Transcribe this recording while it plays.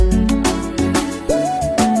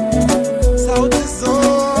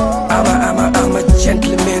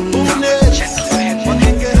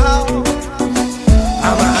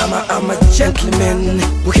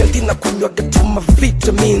kunywa gatuma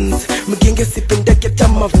vitamins mgenge sipenda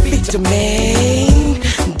gatama vitamin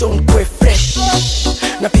don't go fresh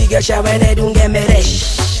napiga shawa na dunge meresh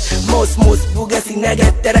mos buga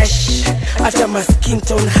sinaga trash acha my skin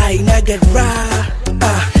tone high naga raw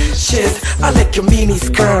shit I like your mini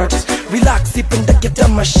skirt relax ipenda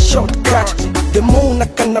gatama shortcut the more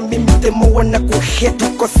nakana mimi the more wana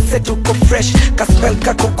kuhetu ko set uko fresh kaspel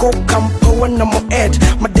kako kampo wana mo ed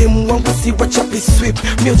mademu wangu si wachapi sweep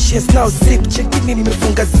milk shares now zip chekini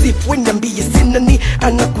nimefunga zip weniambie sina ni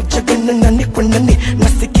anakujaga na nani kwa nani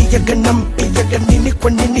nasikia gana mpia ganini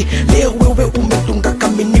kwa nini leo wewe umedunga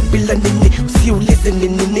kamini bila nini usiulize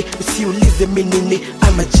nini usiulize minini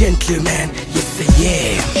I'm a gentleman yes I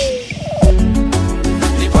am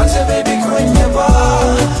Nipate baby kwenye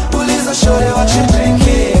bar uliza shore what you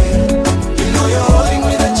drinking you know you're rolling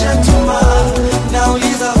with a gentleman na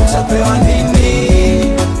uliza utapewa nini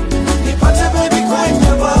Nipate baby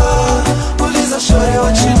kwenye bar uliza shore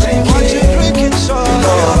what you drinking shore you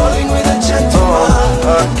know you're rolling with a gentleman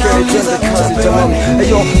Hey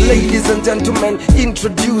yo, ladies and gentlemen,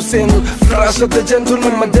 introducing Flash of the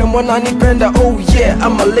gentleman, madam wananipenda. Oh yeah,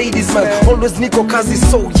 I'm a ladies man. Always niko kazi,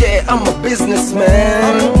 so yeah, I'm a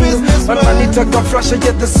businessman. Wananitaka Flash,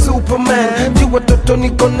 yeah, the Superman. Juu watoto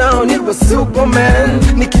niko nao, niwe Superman.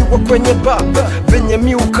 Nikiwa kwenye bar, venye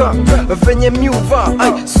miuka, venye miuva,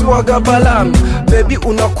 ay, swaga balam. Baby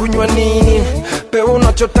unakunywa nini? Pewa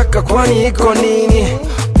unachotaka kwani iko nini?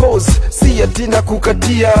 Pose, si atina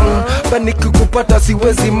kukatia bani kukupata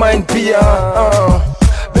siwezi mind pia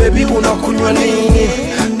baby unakunywa nini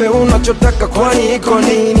pewa unachotaka kwani iko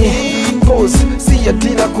nini Pose, si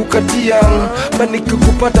atina kukatia bani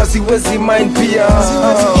kukupata siwezi mind pia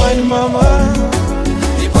mama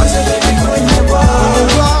Nipate baby kwenye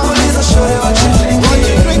bar uliza shore what you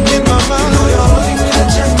drinking mama you know you're rolling with a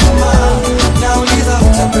gentleman na uliza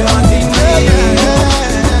utapewa nini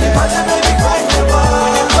Nipate baby kwenye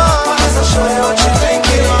bar uliza shore what you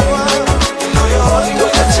drinking you know you're rolling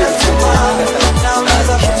with a gentleman na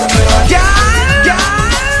uliza utapewa nini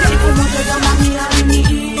Siku moja zamani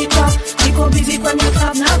aliniita niko busy kwenye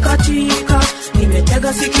club na katika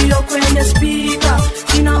nimetega sikio kwenye speaker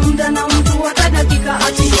sina muda na mtu hata dakika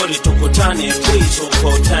ati sorry tukutane please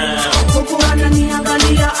uko town huku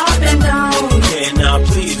ananiangalia up and down okay now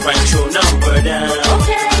please write your number down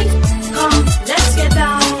okay come let's get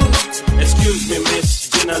down excuse me miss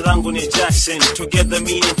jina langu ni Jackson together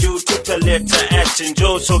me and you tutaleta action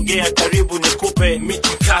Joe sogea karibu nikupe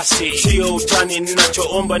mitikasi sio utani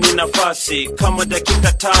ninachoomba ni nafasi kama dakika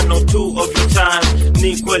 5 tu of your time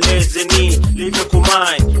nikueleze ni livyo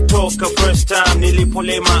kumai toka first time nilipo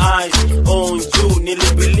lay my eyes on you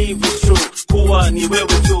nilibelieve it's true kuwa ni wewe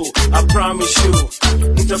tu I promise you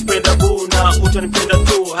nitapenda buna utanipenda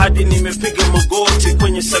tu hadi nimepiga magoti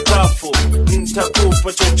kwenye sakafu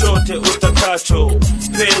nitakupa chochote utakacho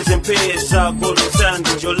pairs and pairs I go to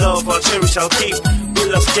sandals your love I'll cherish I'll keep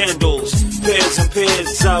bila scandals pairs and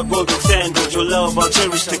pairs I go to sandals your love I'll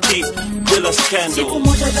cherish to keep bila scandals siku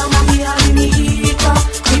moja zamani aliniita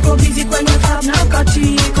niko busy kwenye club na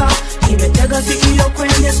katika nimetega sikio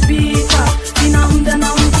kwenye speaker sina muda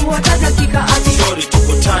na mtu hata dakika ati sorry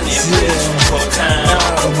tukutane uko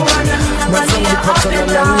town huku ananiangalia up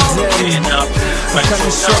and down okay now please write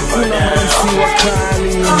your number down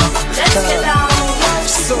let's get down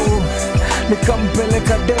So,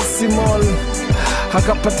 nikampeleka decimal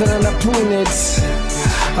akapatana na Punet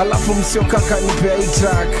alafu msiokaka nipea hii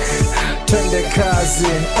track twende kazi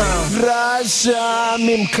Rasha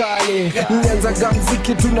mimkali nianzaga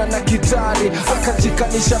mziki tuna na kitari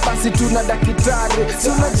akajikanisha basi tuna dakitari si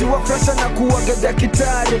unajua Rasha na kuwaga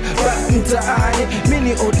dakitari ba mtaani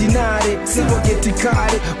mini ordinary sio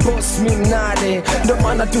getikari boss minare ndo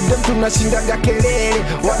maana tudem tunashindaga kelele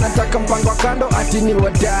wanataka mpango wa kando ati ni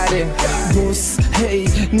wadare boss hey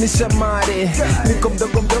ni shamare niko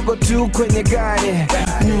mdogo tu kwenye gari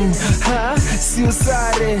si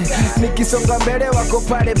usare nikisonga mbele wako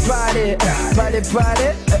pale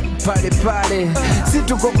si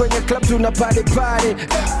tuko kwenye club tuna pale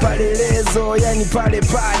lezo yani pale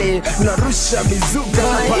narusha mizuka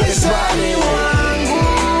pale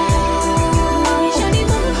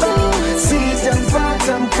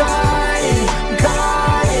sijampata mkali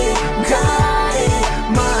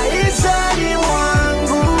maisha ni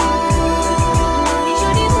wangu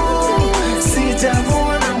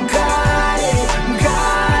sijamuona mkali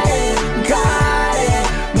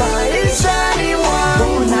maisha ni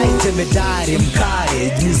wangu Jemedari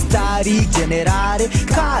mkale, mistari generale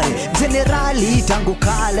kale generali tangu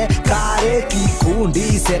kale kare,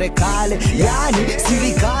 kikundi, serikali, yani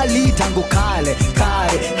serikali tangu kale.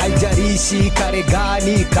 Kare, haijarishi kare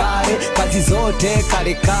gani, kare, kazi zote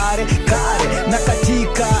kare kare kare. Na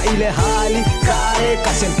katika ile hali kare,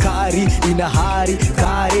 kashenkari inahari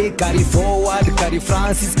kare, kari forward, kari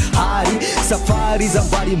Francis hari, safari za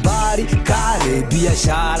mbalimbali kare,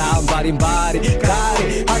 biashara mbalimbali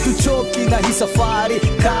kare, hatuchoki na hii safari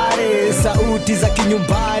kare, sauti za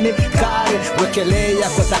kinyumbani kare, wekelea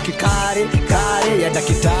kwa taki kare kare, ya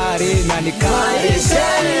daktari na ni kare.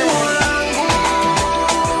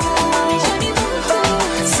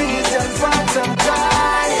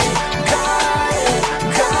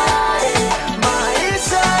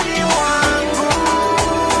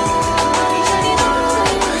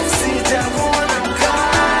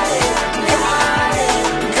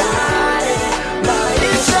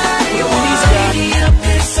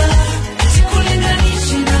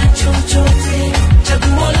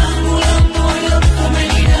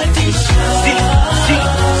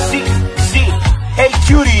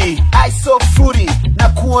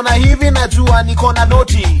 Kuona hivi najua niko na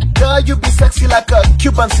noti. Girl, you be sexy like a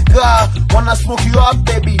Cuban cigar. Wanna smoke you up,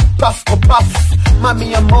 baby, puff for puff.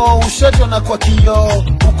 Mami ya mo, ushajona kwa kioo.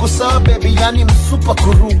 Uko sawa, baby, yani msupa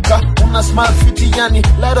kuruka. Una smile fiti, yani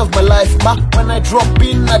light of my life, ma. When I drop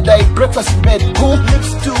in, I die breakfast in bed. Cool,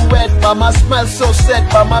 lips too wet, mama, smile so set.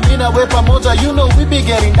 Mama, mina we pamoja, you know we be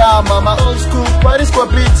getting down, mama. Old school, parties kwa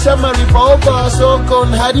beach, I'm a revolver. So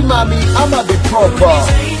gone, hadi mami, I'm a bit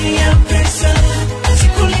proper.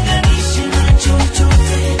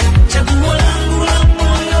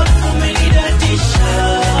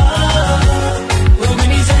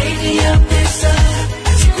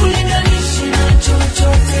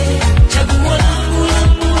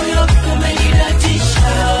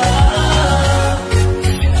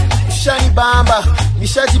 Bamba,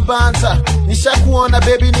 nishajibanza, nishakuona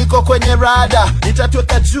baby niko kwenye rada.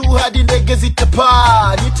 Nitatweka juu hadi ndege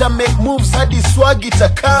zitapaa. Nita make moves hadi swag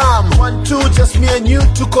itakam. 1, 2, just me and you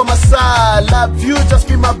tuko masaa. Love you, just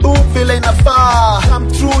be my boo, vile inafaa. Come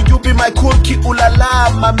through, you be my cool ki ulala.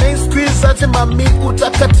 My main squeeze, ate mami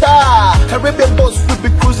utakata. Caribbean boats, we be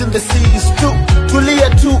cruising the seas too. Tulia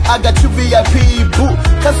too, I got you VIP boo.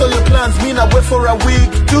 Cancel your plans, mean I wait for a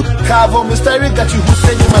week too. Carvo mystery, got you who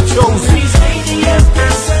said you my chosen.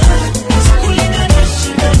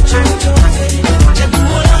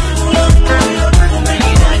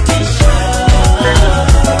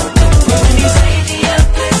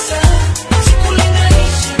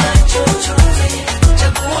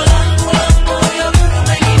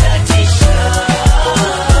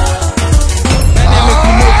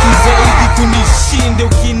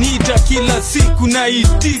 Kila siku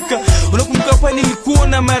naitika. Unakumbuka pale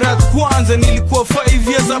nilikuona mara kwanza, nilikuwa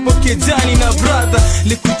 5 years hapo Kejani na brother.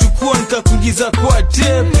 Nilikuchukua nikakuingiza kwa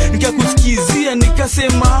tape, nikakusikizia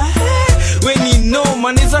nikasema hey, we ni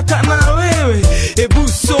noma, naweza kana wewe. Ebu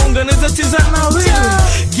songa, naweza cheza na wewe.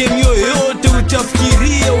 Game yoyote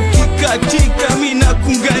utafikiria, ukikatika mimi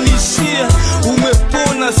nakunganishia.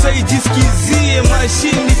 Umepona sasa, jisikizie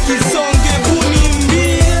mashini kisonge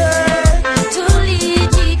kunimbie.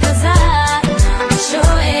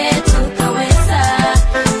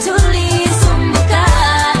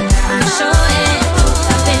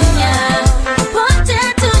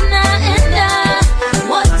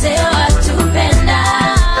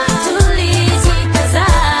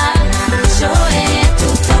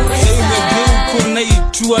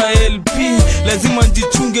 Lazima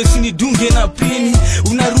njichunge sinidunge na pini.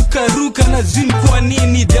 Unaruka ruka na zini kwa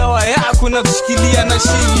nini? Dawa yako na kushikilia na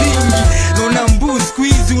shilingi. Na unambu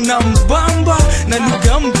squeeze unambamba. Na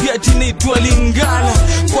lugha mpya tinaitwa Lingala.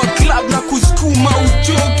 Kwa club na kusukuma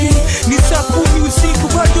uchoki. Ni saa 10 usiku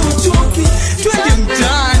bado uchoki. Twende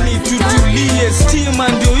mtaani tutulie, stima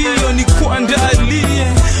ndio hiyo ni kuandalie.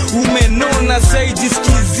 Umenona saiji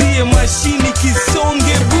sikizie, mashini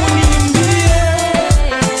kisonge buni mbie.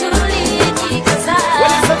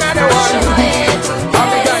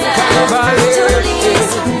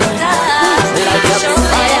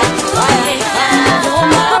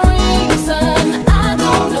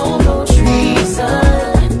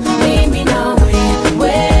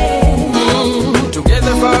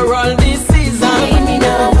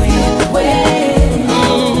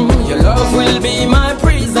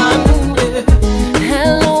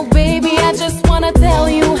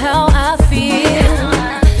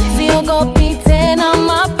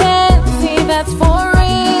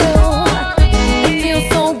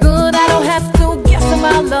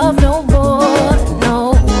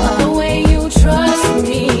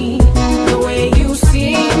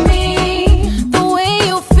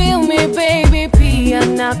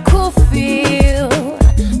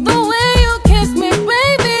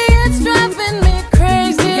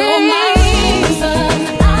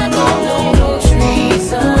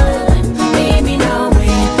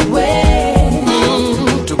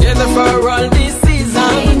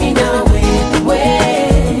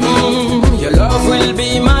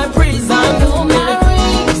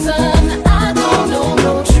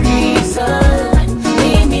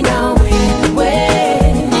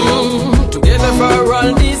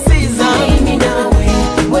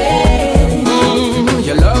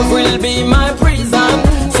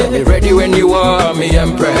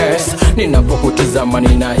 ninapokutizama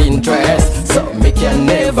nina interest, so me can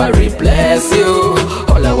never replace you.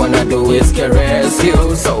 All I wanna do is caress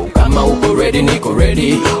you. So kama uko ready, niko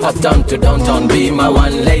ready. Uptown to downtown, be my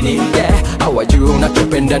one lady. Yeah, hawajui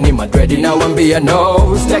unachopenda ni madredi. Nawambia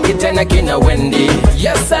no, staki tena kina Wendy.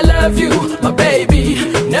 Yes, I love you, my baby.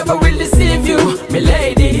 Never will deceive you, my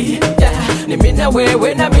lady. Yeah, ni mimi na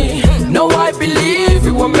wewe na mi. No, I believe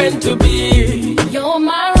you were meant to be. You're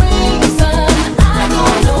my reason, I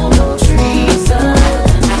don't know no treason.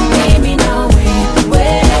 Baby, now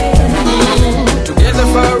we're together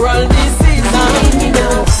for all this season. Baby,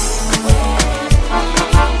 now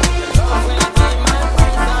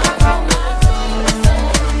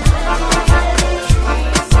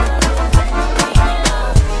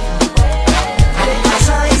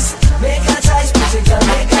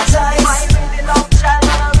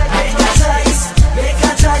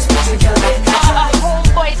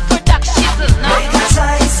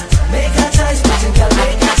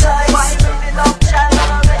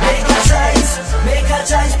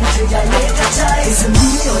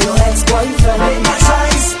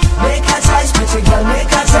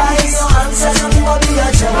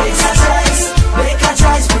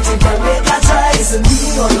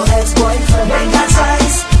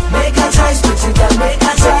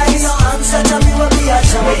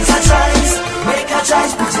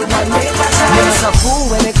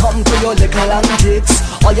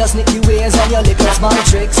all your sneaky ways and your little small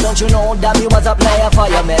tricks. Don't you know that me was a player for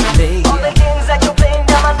you met me? All the games that you playing,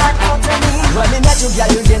 them are not new to me. When me met you,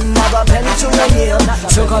 girl, you didn't have a penny to your name.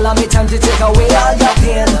 So call on me time to take away all your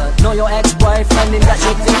pain. Know your ex-boyfriend, him that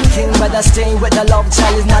you thinking, whether staying with the love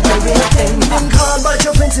child is not the real thing. Been called but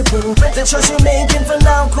your principle, the choice you're making for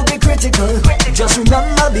now could be critical. Just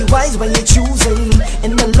remember, be wise when you're choosing.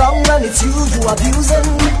 In the long run, it's you abusing.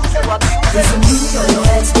 Is it me or your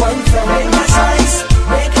ex-boyfriend? Make a choice,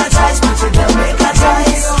 make a choice, put your girl, make a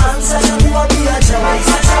choice. Your answer to me will be a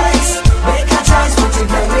choice. Make a choice, put your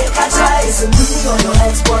girl, make a choice. Is it me or your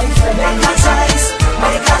ex-boyfriend? Make a choice,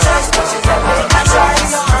 make a choice, put your girl, make a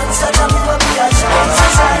choice. Your answer to me will be a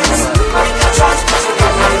choice. Make a choice, put your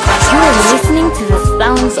girl, make a choice. You are listening to the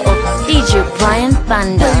sounds of DJ Bryan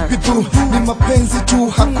Thunder. Baby boo, ni mapenzi tu,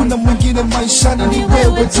 hakuna mwingine maishani ni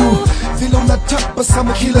wewe tu. Vile unatapa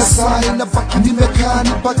sama kila saa, inabaki nimekaa,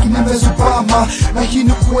 nibaki nimezubama. Na hii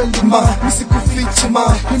ni kweli ma, nisikufichi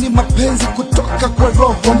ma, hii ni mapenzi kutoka kwa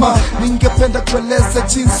roho ma. Ningependa kueleza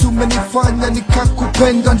jinsi umenifanya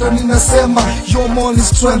nikakupenda, ndo ninasema you're my only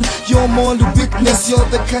strength, you're my only weakness. You're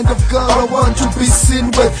the kind of girl I want to be seen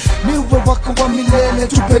with. Niwe wako wa milele,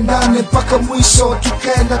 tupendane mpaka mwisho,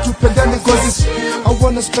 tukaenda tupendane. Cause I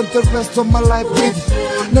wanna spend the rest of my life with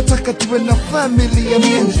you. Nataka tuwe na family, I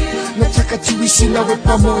mean. Nataka tuishi nawe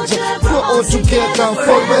pamoja. We're all together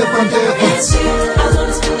forever and ever. I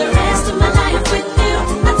wanna spend the rest of my life with you.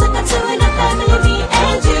 Nataka tuwe na family, me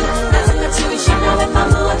and you. Nataka tuishi nawe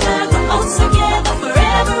pamoja. We're all together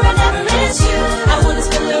forever and ever. It's you. I wanna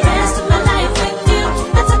spend the rest of my life with you.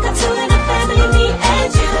 Nataka tuwe na family, me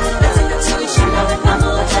and you. Nataka tuishi nawe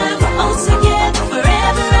pamoja. We're all together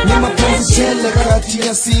forever and Ni ever. mapenzi tele kati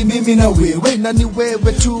ya si mimi na wewe, na ni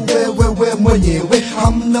wewe tu, wewe mwenyewe.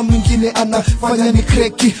 Hamna mwingine anafanya ni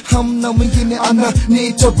kreki, hamna mwingine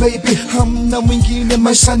ananiita baby, hamna mwingine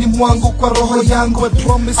maishani mwangu kwa roho yangu. I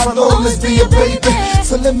promise I'll always be your baby.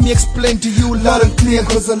 So let me explain to you loud and clear,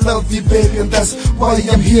 cause I love you baby and that's why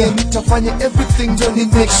I'm here. Nitafanya everything Johnny,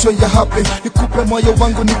 make sure you're happy. Nikupe moyo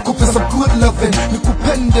wangu, nikupe some good loving.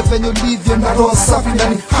 Nikupende venye ulivyo na roho safi, na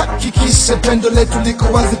nihakikishe pendo letu liko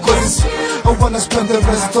wazi. Cause I wanna spend the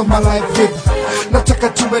rest of my life with you. Nataka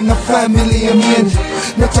tuwe na family, I mean.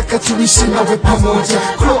 Nataka tuishi nawe pamoja.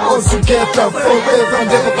 Grow all together forever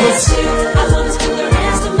and ever. Cause I wanna spend the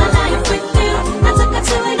rest of my life with you. Nataka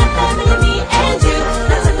tuwe na family, me and you.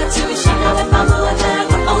 Nataka tuishi nawe pamoja.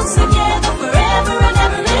 We're all together forever and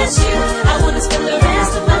ever. It's you. I wanna spend the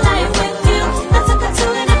rest of my life with you. Nataka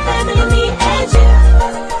tuwe na family, me and you.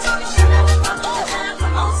 Nataka tuishi nawe pamoja.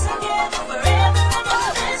 We're all together forever and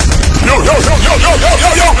ever.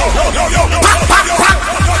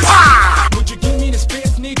 Would you give me the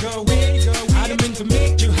space, nigga? I don't mean to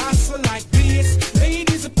make you hustle like this.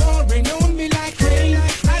 Ladies are pouring on me like rain.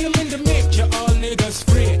 I don't mean to make you all niggas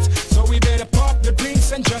fret. So we better pop the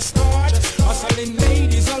drinks and just start hustling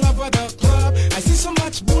ladies all over the club. I see so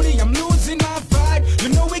much booty, I'm losing my vibe. You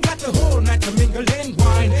know we got the whole night to mingle and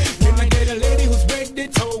wine. Can I get a lady who's ready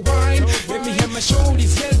to wine? Let me hear my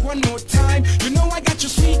shoulders yell one more time. You know I got you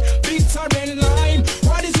sweet, bitter and lime.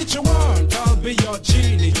 What is it you want? I'll be your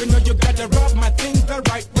genie. You know you gotta rub my thing the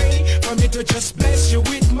right way for me to just bless you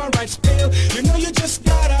with my right spell. You know you just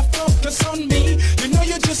gotta focus on me. You know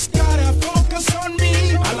you just gotta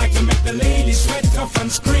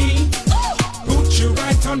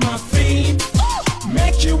on my feet,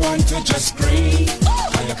 make you want to just scream.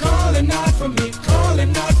 Are you calling out for me,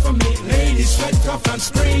 calling out for me? Ladies, sweat off and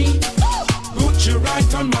scream. Put you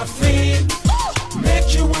right on my feet,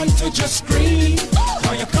 make you want to just scream.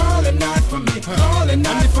 Are you calling out for me, calling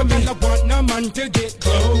out for me? I want no man to get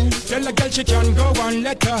close. Tell a girl she can go and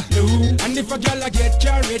let her loose. And if a girl I get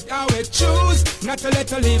carried, I will choose not to let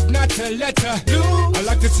her live, not to let her lose. I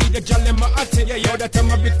like to see the girl in my attic, yeah, yo, that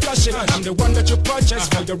I'm a bit flashy. I'm the one that you purchase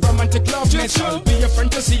for your romantic love. I'll be your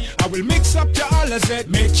fantasy. I will mix up your all as it,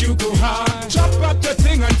 make you go high. Chop up the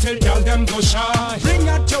thing until y'all them go shy. Bring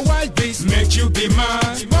out your wild beast, make you be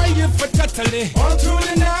mine. Why you for totally all through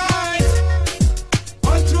the night,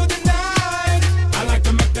 all through the night. I like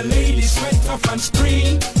to make the ladies sweat off and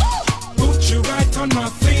scream. Put you right on my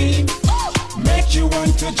feet, make you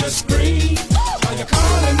want to just scream. Are you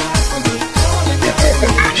calling out for me, calling out for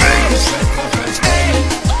me? Ladies sweat off and scream.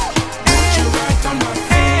 Put you right on my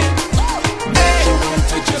feet, make you want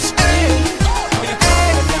to just scream. Are you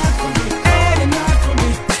calling out for me, calling out for me?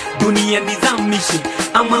 Dunia nizamishe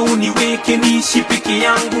ama uniweke niishi peke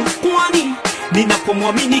yangu, kwani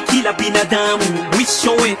ninapomwamini kila binadamu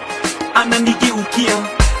mwishowe ananigeukia.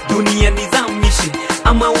 Dunia nizamishe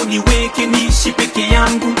ama uniweke niishi peke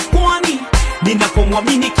yangu, kwani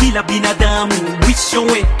ninapomwamini kila binadamu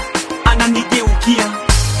mwishowe ananigeukia.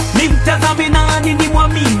 Nimtazame nani,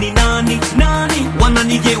 nimwamini nani, nani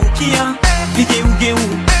wananigeukia. Vigeugeu,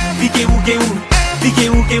 vigeugeu,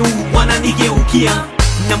 vigeugeu wananigeukia.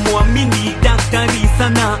 Namwamini daktari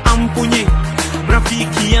sana amponye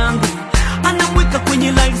rafiki yangu, anamweka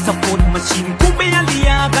kwenye life support machine, kumbe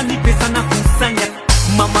aliaga ni pesa na kusanya.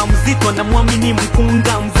 Mama mzito anamwamini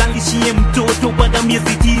mkunga, mzalishie mtoto baada miezi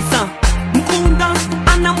 9. Mkunga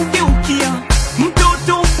anamgeukia,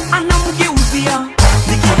 mtoto anamgeuzia.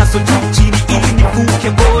 Nikihaso juu chini ili nivuke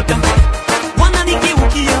boda,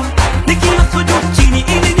 wananigeukia. Nikihaso juu chini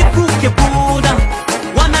ili nivuke boda,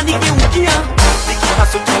 wananigeukia.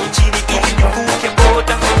 Nikihaso juu chini ili nivuke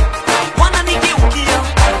boda, wananigeukia.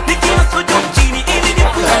 Nikihaso juu chini ili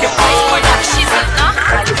nivuke boda.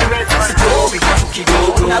 Story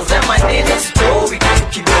kidogo, nasema nini? Story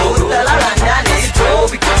kidogo, talala ndani.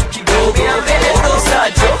 Story kidogo, mbele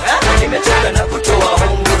tosajo, nimetoka na kutoa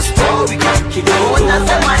hongo. Story kidogo,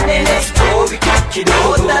 nasema nini? Story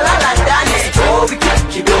kidogo, talala ndani. Story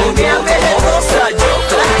kidogo, mbele tosajo,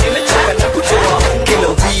 nimetoka na kutoa hongo.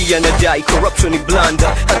 Kila anadai corruption ni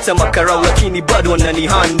blanda, hata makarau lakini bado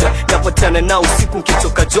wananihanda. Napatana nao usiku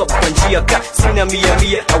nikitoka job kwa njia ka sina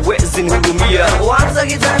mia hawezi nihurumia. Wanza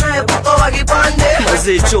kitana ya kutoa kipande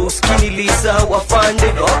mazee cho uskini lisa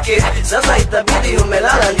wafande. Okay, sasa itabidi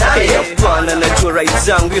umelala ndani. Hapana, najua right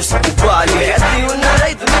zangu yo sikubali. Ati una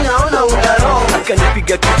right, mimi naona una wrong.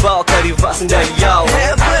 Akanipiga kibao karivasi ndani yao.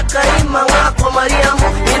 Kweka ima wako Mariamu,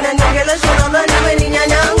 inaniongelesha nadhani wewe ni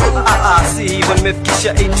nyanyangu. Si hivyo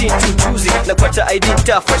nimefikisha 18 tujuzi, na kwata ID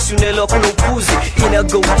tafashi unelo kuna upuzi. Ina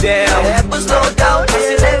go down, slow down,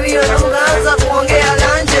 silewi yo nungaanza kuongea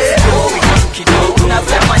ganje. Story kidogo,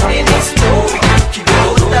 nasema nini? Story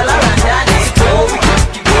kidogo, talala ndani. Story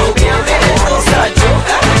kidogo, ya mbele tosajo,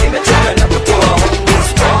 nimetoka na kutoa hongo.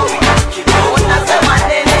 Story kidogo, nasema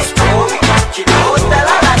nini? Story kidogo,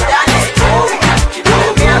 talala ndani. Story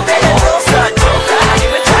kidogo, ya mbele tosajo,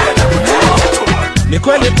 nimetoka na kutoa hongo. Ni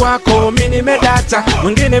kweli kwako mimi nimedata,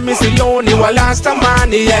 mwingine misioni wala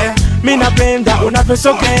stamani, yeah. Mimi napenda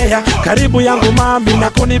unavyosogea karibu yangu mami na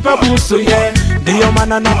kunipa busu, yeah. Ndiyo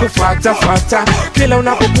maana nakufuata fuata kila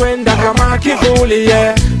unapokwenda kama kivuli,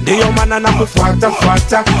 yeah. Ndiyo maana nakufuata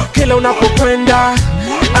fuata kila unapokwenda,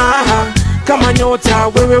 kama nyota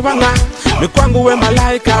wewe wanga. Ni kwangu we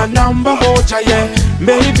malaika namba 1, yeah.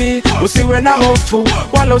 Baby usiwe na hofu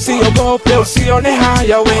wala usiogope, usione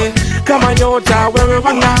haya we. Kama nyota wewe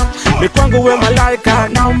wanga, ni kwangu we malaika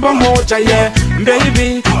namba 1, yeah.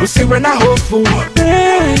 Baby usiwe na hofu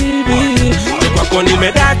baby. Kwako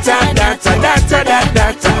nimedata data data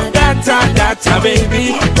data data data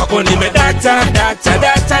baby. Kwako nimedata data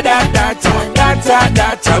data data data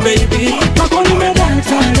data baby. Kwako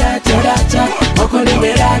nimedata data data, kwako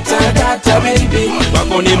nimedata data baby.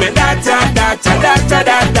 Kwako nimedata data data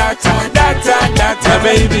data data data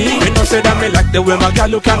baby. You know say that me like the way my girl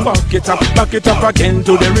you can back it up again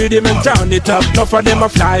to the rhythm and turn it up. Enough of them a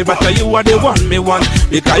fly, but you are the one me want.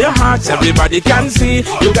 Because your heart everybody can see.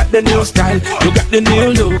 You got the new style, you got the new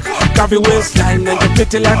look. Coffee waistline and you're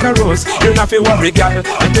pretty like a rose. You not feel worry girl,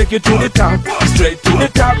 I take you to the top, straight to the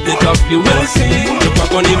top you will see. You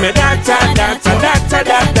kwako nimedata data data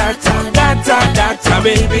data data data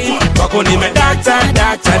baby. Kwako nimedata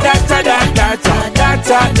data data data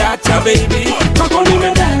data data baby. Kwako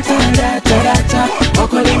nimedata data data,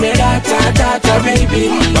 kwako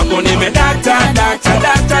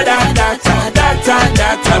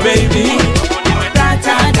baby.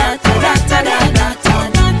 Data, data, data, data,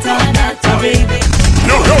 data, data, baby.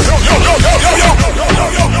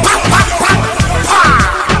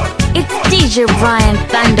 It's DJ Bryan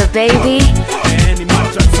Thunder, baby. Ni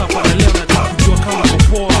mantra sapa na leo nataka kujua kama uko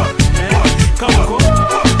poa. Kama uko poa.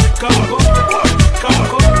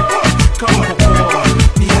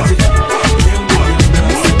 Niaje leo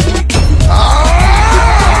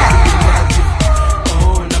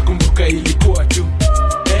nakumbuka ilikuwa tu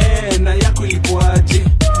na yako ilikuwaje?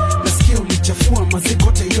 Nasikia ulichafua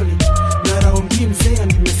mazikote yoni na raundi mzee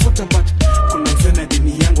nimefuta but kuna mzee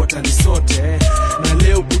dini yangu atanisote na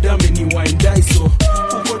leo budame ni wine so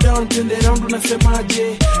uko down twende round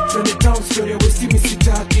unasemaje? Twende town story wesi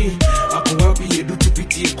misitaki hapo wapi yedu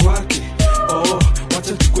tupitie kwake.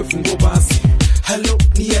 Wacha chukue fungo basi. Hello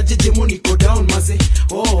ni aje jemo niko down maze.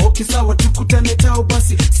 Okay sawa tukutane tao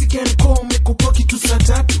basi. Siken come kupo kitu saa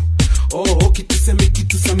 3. Okay tuseme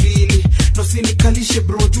kitu saa 2. No sinikalishe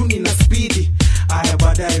bro juni na speedy. Aya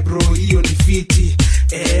baadaye bro hiyo ni fiti.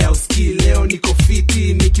 Auski leo niko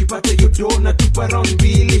fiti. Nikipata yodo na tupa round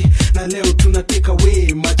 2. Na leo tunateka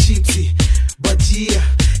away machipsi bajia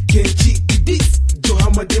kenchi kidis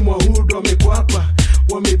Johama demo hudo wamekwapa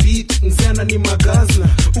wamebeat mzana ni magazla.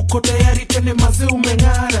 Uko tayari tele maze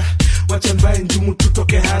umengara. Wacha mbaye njumu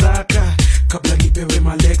tutoke haraka kabla nipewe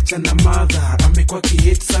malecture na mother. Amekuwa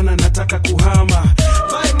kihit sana nataka kuhama.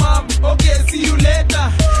 Bye mom, okay see you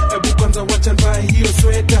later. Ebu kwanza wacha mbaye hiyo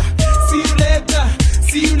sweater. See you later,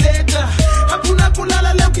 see you later. Hakuna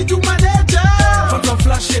kulala leo kijumaleta. Kwanza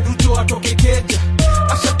flash ruto atoke keja.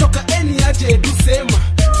 Ashatoka eni aje edu sema.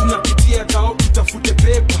 Tunapitia kao tutafute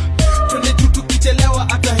pepa. Twende juu tukichelewa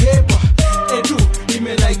atahepa. Edu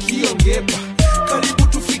nimelike hiyo ngepa. Karibu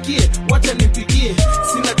tufikie, wacha nipigie.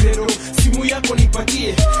 Sina dero, simu yako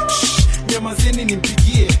nipatie. Nyamazeni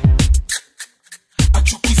nimpigie.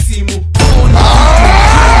 Achukui simu.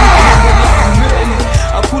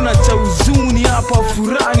 Hakuna cha uzuni hapa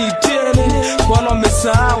furani tele. Kwa wala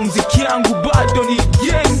wamesahau mziki yangu bado ni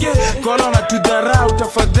genge. Kwa wala wanatudharau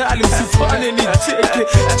tafadhali usifanye nicheke.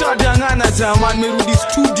 Tadangana jamani merudi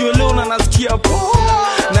studio leo na nasikia poa.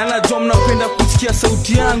 Na najua mnapenda kusikia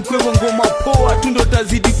sauti yangu kwa hivyo ngoma poa tu ndo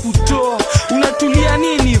tazidi kutoa. Unatulia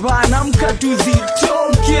nini bana mka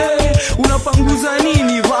tuzitoke. Unapanguza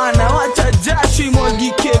nini bana wacha jasho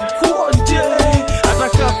imwagike kote.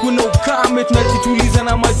 Ataka kuna ukame tunajituliza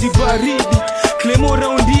na maji baridi. Klemo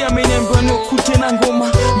raundi ameniambia nikute na ngoma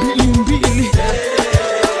 2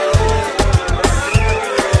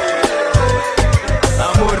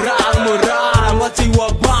 Moral wacha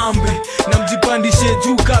iwabambe na mjipandishe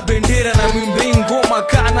juu ka bendera na mwimbe ngoma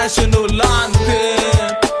ka national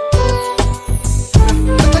anthem.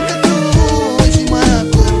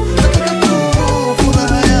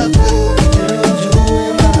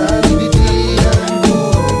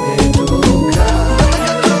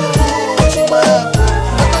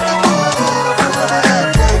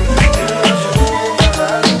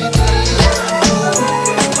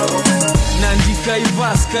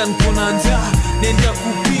 Kuna njaa nenda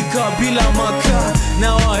kupika bila makaa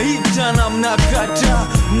na waita na mnakata.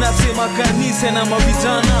 Mnasema kanisa na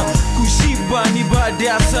mavitana kushiba ni baada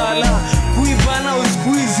ya sala. Kuiva na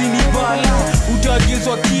usikuizi ni bala.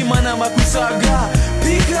 Utagezwa kima na makusaga.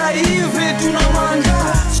 Pika hivi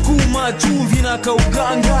tunamanga. Skuma chumvi na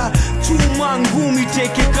kauganga. Chuma ngumi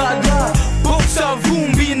teke kada. Boxa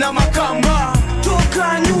vumbi na makamba.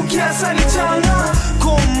 Toka nyuki asali changa.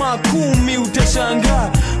 Koma 10 utashanga.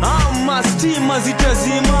 Ama stima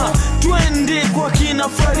zitazima. Twende kwa kina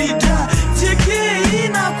Farida. Cheke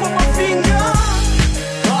ina kwa mafinga.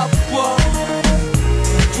 Hapa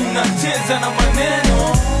tunacheza na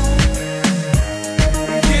maneno.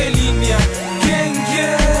 Ngelinia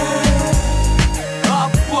genge.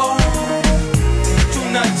 Hapa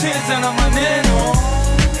tunacheza na maneno.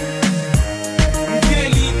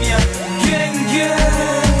 Ngelinia genge.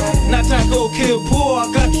 Nataka ukepoa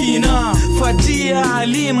kakina. Fatia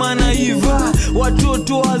Halima na Iva.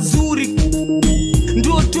 Watoto wazuri.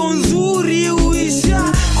 Ndoto nzuri uisha.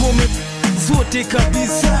 Kome zote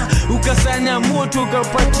kabisa. Ukasanya moto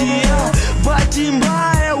ukapatia. Bahati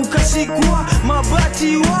mbaya ukashikwa.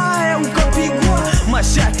 Mabati waya ukapigwa.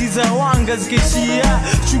 Mashati za wanga zikeshia.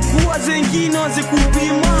 Chukua zengine waze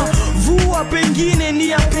kupima. Vua pengine ni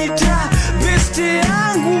yapita. Beste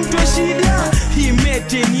yangu mtwa shida.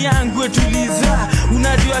 Himete ni yangu etuliza.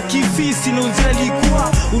 Unajua kifisi na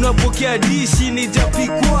ujalikuwa. Unapokea dishi ni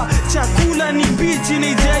japikwa. Chakula ni bichi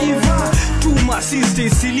ni jaiva. Tuma siste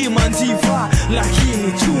silima njiva.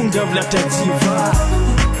 Lakini chunga vla tajiva.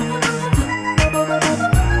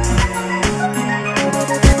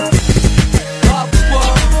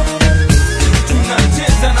 Hapa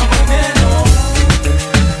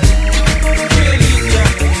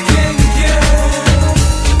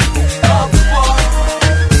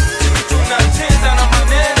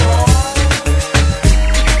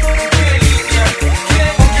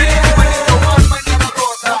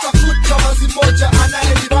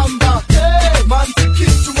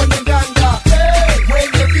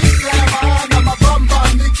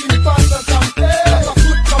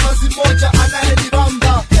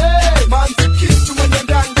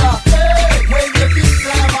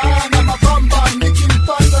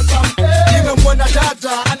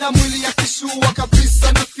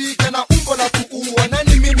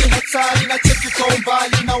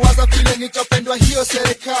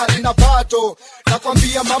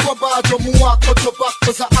mambo bado muwako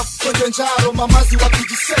tobako za afro njaro mamazi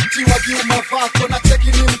wakijiseti wagiuma vako na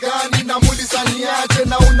cheki ni mgani na muliza niaje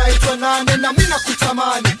na unaitwa nane na mina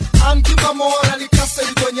kutamani amkipa mora likasa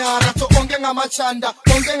idonyara to onge nga machanda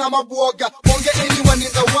onge nga mabuoga onge anyone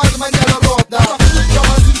in the world manyala roda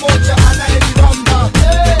kama zimoja anaeliramba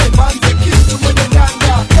manze kitu mwenye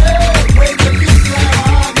nyanga wenye vita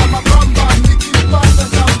na mabamba nikipata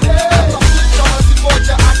zambe kama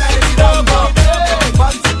zimoja anaeliramba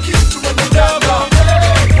manze kitu mwenye nyanga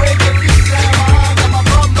wenye vita na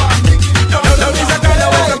mabamba nikipata nauliza kana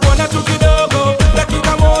weza kuona tu kidogo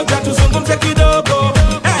dakika moja tuzungumze kidogo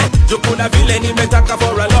jukuna vile nimetaka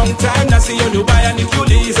for a long time na siyo nyubaya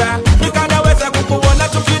nikiuliza nikanaweza kukuona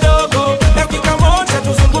tu kidogo dakika moja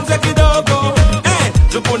tuzungumze kidogo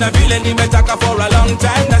jukuna vile nimetaka for a long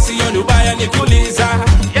time na siyo nyubaya nikiuliza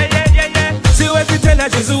siwezi tena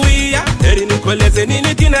jizuia heri nikueleze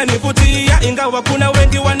nini kinanivutia ingawa kuna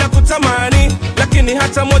wengi wanakutamani lakini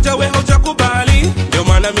hata moja we hujakubali ndio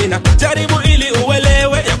maana mina jaribu ili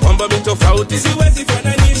uelewe ya kwamba mitofauti siwezi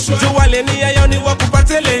fananishwa juwale ni yayo ni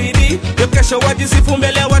wakupate lady ndio kesho wajisifu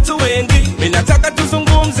mbele ya watu wengi minataka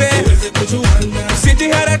tuzungumze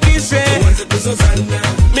usitiharakishe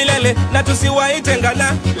milele na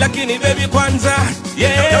tusiwaitengana lakini baby kwanza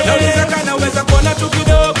nauliza kana weza kuona tu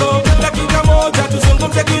kidogo dakika moja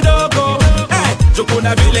tuzungumze kidogo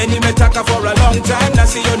jukuna vile nimetaka for a long time na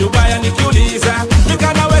siyo nyubaya nikiuliza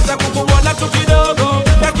nikanaweza kukuona tu kidogo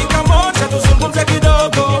dakika moja tuzungumze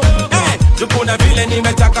kidogo jukuna vile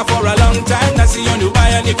nimetaka for a long time na siyo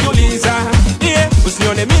nyubaya nikiuliza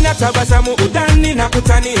usinione mina tabasamu udani na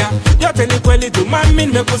kutania yote ni kweli tu mami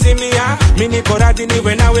nimekuzimia mimi niko radhi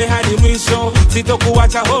niwe nawe hadi mwisho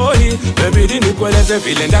sitokuacha hoi baby nikueleze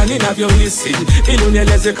vile ndani navyohisi ili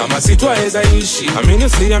unieleze kama sitwaweza ishi amini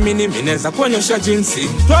usiamini mimi naweza kuonyesha jinsi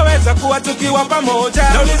twaweza kuwa tukiwa pamoja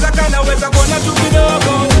nauliza kana weza kuona tu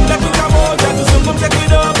kidogo dakika moja tuzungumze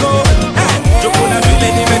kidogo jukuna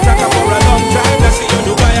vile nimetaka for a long time na siyo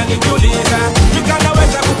nyubaya nikiuliza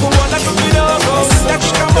nikanaweza kukuona tu kidogo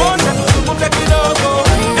dakika moja tuzungumze kidogo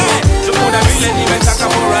jukuna vile nimetaka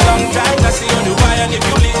for a long time na siyo nyubaya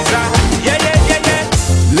nikiuliza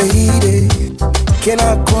Lady, can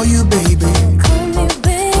I call you baby? Call me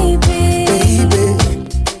baby. Baby,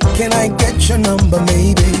 can I get your number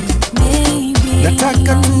maybe? Maybe.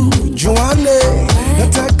 Nataka tu juane,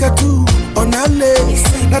 nataka tu onane,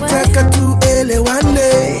 nataka tu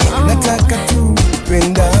elewane, nataka tu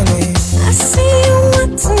pendane. I see you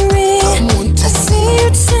wanting me. I see you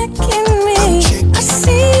checking me. I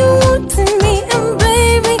see you wanting me, and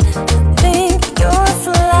baby, I think you're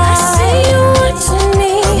fly. I see you watching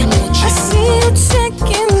me. I see you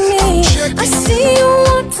checking me. I see you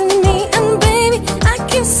wanting me, and baby, I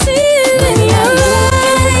can see it in your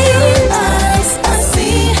eyes. I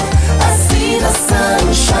see the sun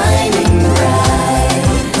shining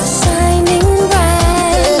bright, shining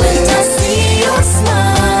bright. When I see your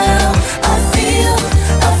smile, I feel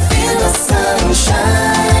the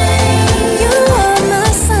sunshine. You are my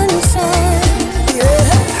sunshine.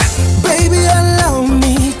 Yeah, baby, allow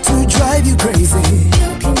me to drive you crazy.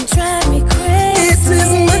 You can drive me crazy. It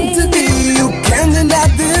is meant to be. You can't deny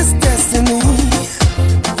this destiny.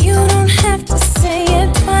 You don't have to say it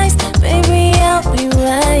twice, baby. I'll be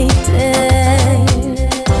right there.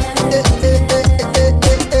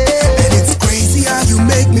 And it's crazy how you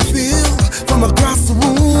make me feel from across the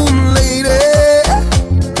room, lady.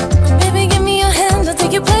 Baby, give me your hand. I'll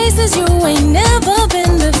take you places you ain't never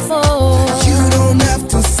been before. You don't have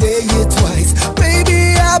to say it twice,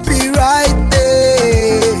 baby. I'll be right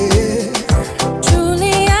there.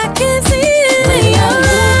 Truly, I can see it in your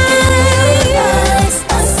eyes.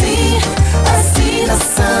 I see the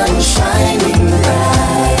sun shining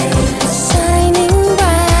bright, shining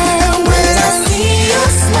bright. And when I see your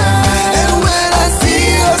smile, and when I see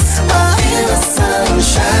your smile, I feel the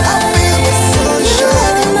sunshine. I feel the sunshine. You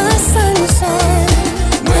are my sunshine.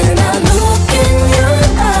 When I look in your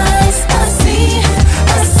eyes, I see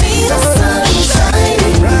the sun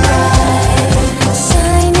shining bright,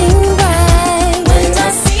 shining bright. When I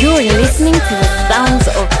see You're listening to the sounds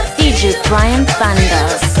of DJ Bryan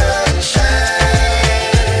Thunders.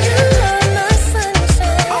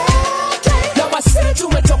 Now I said you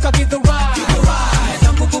umetoka githurai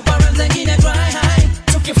tangu kubaranza ingine dry high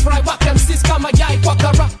tukifry waka msisi kama yai kwa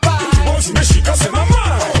karapa zimeshika sema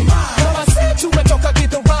mai. Now I said you umetoka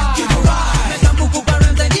githurai tangu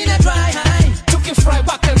kubaranza ingine dry high tukifry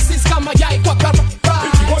waka msisi kama yai kwa karapa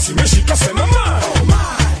zimeshika sema mai.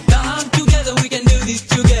 Come together, we can do this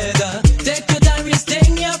together. Take your time, we're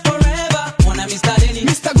staying here forever. Wanna miss that any?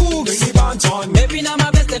 Mr. Good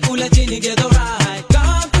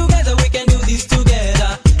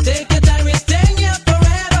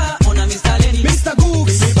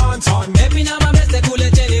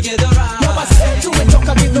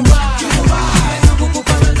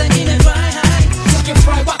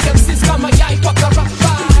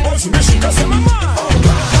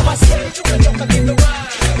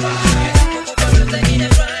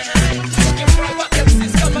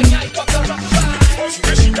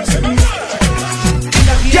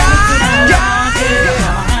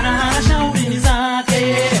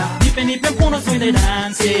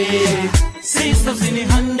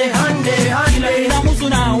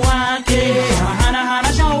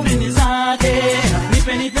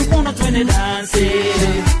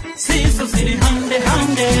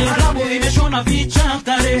wasorora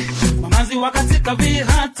vichakare, mamazi wakatika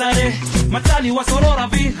vihatare, matali wasorora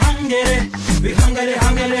vihangere, vihangere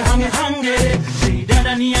hangere hangere.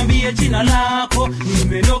 Dada niambie jina lako,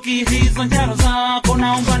 nimeloki hizo njaro zako,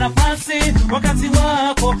 naomba nafasi wakati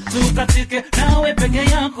wako, tukatike nawe peke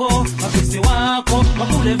yako, mafisi wako,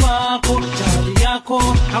 wakule vako, chali yako,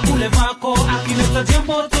 hakule vako, akileta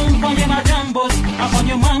jambo tumfanye majambo,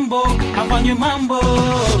 afanye mambo,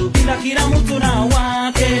 kila mtu na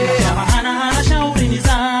wake, hana shauri ni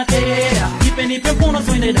zake, nipe mkono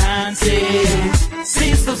twende dance,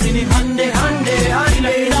 sister sini hande,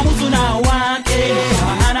 kila mtu na wake,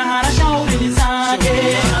 hana shauri ni zake,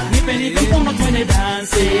 nipe mkono twende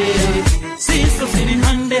dance, sister sini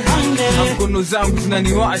hande. Mkono zangu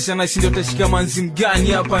zinaniwasha na shindo tashika manzi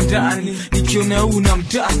mgani hapa ndani, nikiona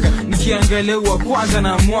unamtaka, nikiangalia wa kwanza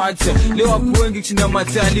na mwacha, leo hapo wengi chinda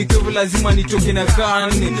matali, kwa hivyo lazima nitoke na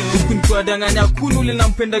kane, huku nikiwadanganya kuna ule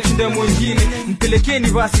nampenda chinda mwingine,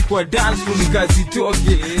 mpelekeni basi kwa dance floor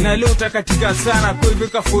nikazitoke, na leo takatika sana, kwa hivyo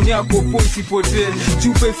kafoni yako posi potee,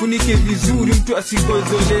 chupa ifunike vizuri mtu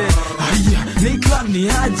asikojole. Haya, ni club ni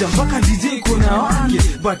aja mpaka DJ kuna wake,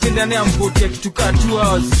 batenda na mpotea kitu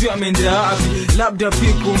katua sio ameenda wapi, labda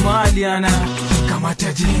piko mahali ana kama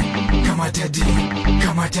taji.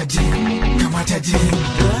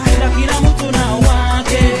 Kila mtu na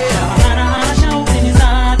wake, hana shauri ni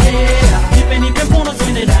zake, nipe mkono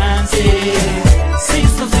twende dance,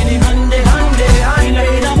 sister zini hande,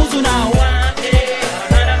 kila mtu na wake,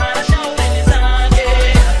 hana shauri ni zake,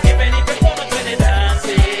 nipe mkono twende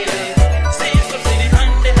dance, sister zini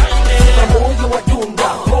hande. Moyo wa dunga,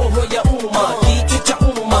 roho ya umma, kitu cha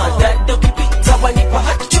umma, dada ukipita wanipa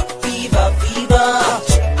hacho, fever,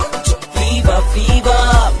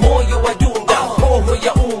 moyo wa dunga, roho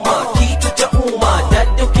ya umma, kitu cha umma,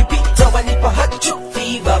 dada ukipita wanipa hacho,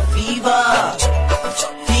 fever.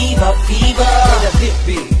 Dada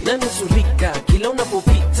vipi, nanusurika kila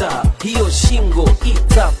unapopita, hiyo shingo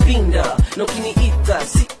itapinda, na ukiniita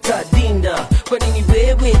sitadinda, kwani ni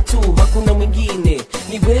wewe tu, hakuna mwingine,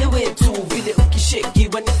 ni wewe tu, vile ukisheki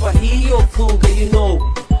wanipa hiyo fuga, you know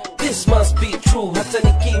this must be true, hata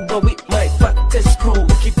nikiwa with my fattest crew,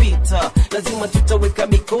 ukipita lazima tutaweka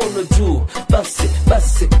mikono juu, basi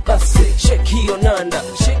shake hiyo nanda,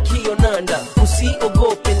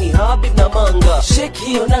 usiogope ni Habib na Manga, shake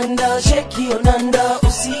hiyo nanda,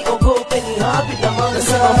 usiogope ni Habib na Manga.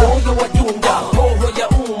 Nasema moyo wa dunga, roho ya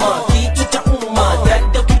umma, kitu cha umma,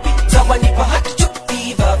 dada ukipita wanipa hacho,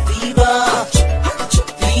 fever,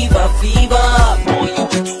 moyo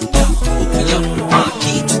wa dunga, roho ya umma,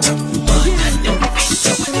 kitu cha umma, dada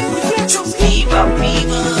ukipita wanipa hacho, fever.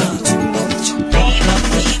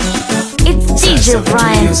 It's DJ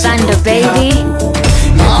Bryan Thunder, baby.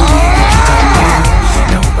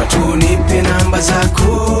 Naomba tu nipe namba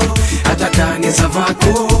zako, hata kanisa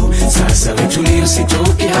vako, sasa wetulia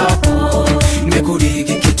usitoke hapo,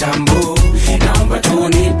 nimekuriki kitambo. Naomba tu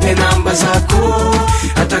nipe namba zako,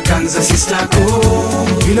 hata kanza sistako,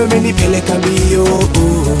 vile umenipeleka mbio,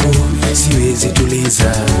 siwezi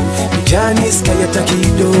tuliza, mijani skayata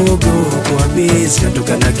kidogo, kwa bezi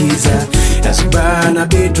natoka na giza, nasubana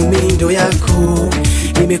betu mindo yako,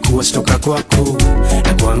 nimekuwa stoka kwako,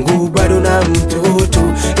 na kwangu bado na mtoto,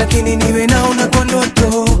 lakini niwe naona kwa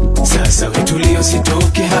ndoto, sasa wetulia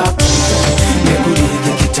usitoke hapo,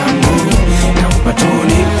 nimekuriki kitambo. Naomba tu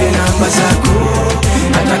nipe namba zako,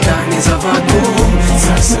 hata kanisa vako,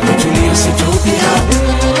 sasa wetulia usitoke hapo,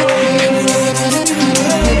 nimekuriki kitambo.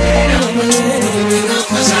 Naomba tu nipe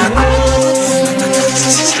namba zako, hata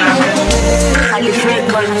kanisa sistako.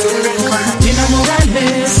 Nina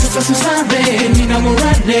morale, susare, nina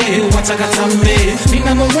morale, watakatambe,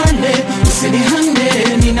 nina morale,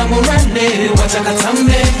 usinihande, nina morale,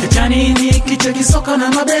 watakatambe. Jani ni kiche kisoka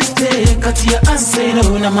na mabeste, kati ya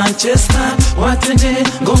Arsenal na Manchester, watende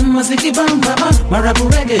ngoma zikibamba, marabu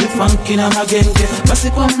reggae, funky na magenge, basi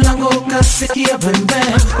kwa mlango kasikia bembe,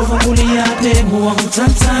 kufungulia demu wangu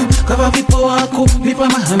tamtam, kama vipo wako, nipa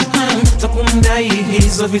mahamham, takumdai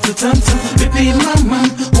hizo vitu tamtam, vipi mama,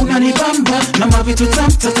 unanibamba, na mavitu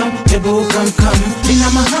tamtam, hebu kam, nina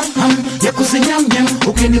mahamham, ya kuzinyamnyam,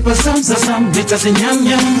 ukinipa zamzazam,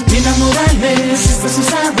 nitazinyamnyam, nina morale,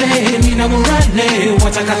 susare, nina morale,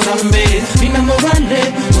 watakatambe, nina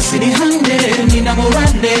morale, usinihande, nina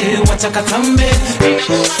morale, watakatambe, nina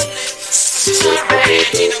morale, susare,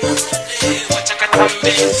 nina morale,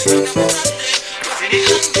 watakatambe, nina morale,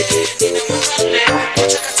 usinihande, nina morale,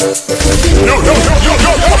 watakatambe.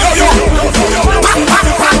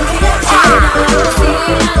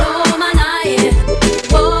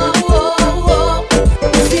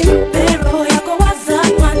 Simpe roho yako waza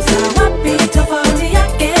kwanza, wapi tofauti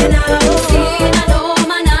yake nao.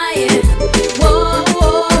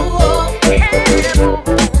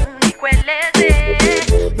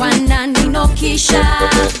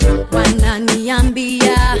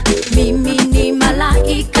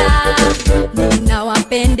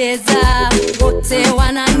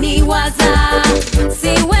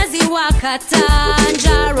 kukata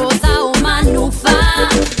njaro za umanufa.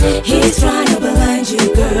 He's trying to blind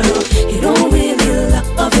you, girl. He don't really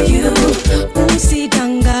love you.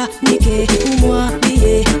 Usidanganyike,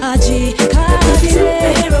 umwambie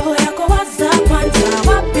ajikabile. Roho yako waza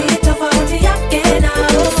kwanza, wapi tofauti yake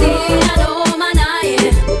nao? Sina noma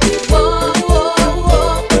naye. Oh, oh,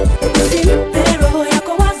 oh. Usimpe roho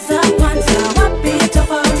yako waza kwanza, wapi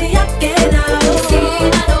tofauti yake nao?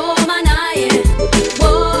 Sina noma naye.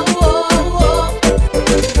 Oh, oh,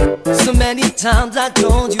 oh. So many times I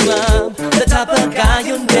told you I'm the type of guy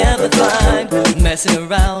you'll never find messing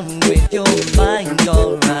around with your mind,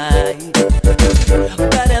 alright.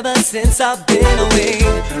 But ever since I've been away,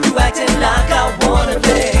 you acting like I wanna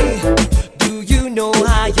play. Do you know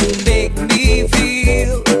how you make me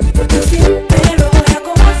feel?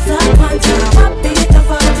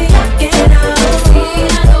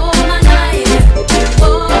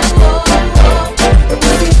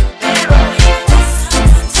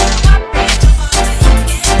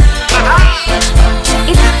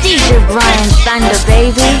 It's DJ Bryan Thunder,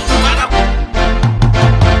 baby.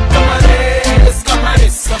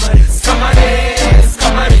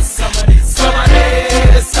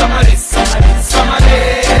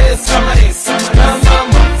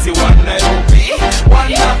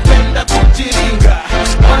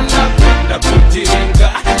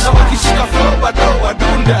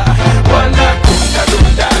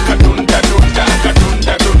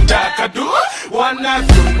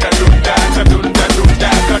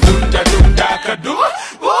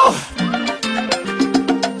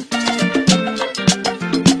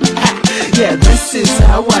 Yeah, this is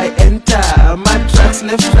how I enter. My tracks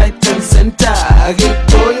left, right and center.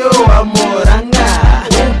 Getoyo wa moranga,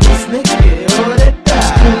 snake oreta.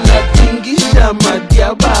 Unatingisha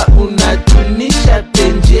madiaba, unatunisha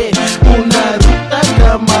tenje. Unaruta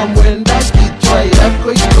kama mwenda, kichwa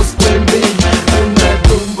yako iko skwembe.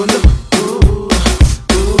 Unadumbulu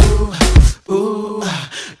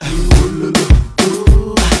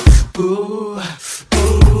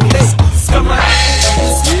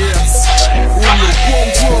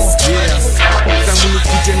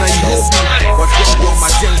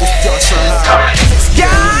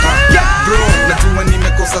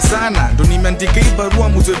sana ndo nimeandika hii barua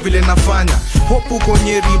mujue vile nafanya. Hopu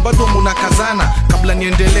konyeri bado munakazana, kabla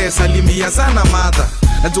niendelee salimia sana madha.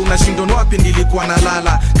 Najua unashindwa wapi nilikuwa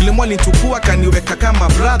nalala. Kilimo alinichukua kaniweka kama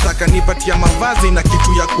brother, kanipatia mavazi na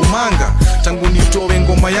kitu ya kumanga. Tangu nitoe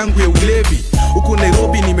ngoma yangu ya ulevi, huku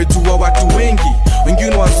Nairobi nimejua watu wengi.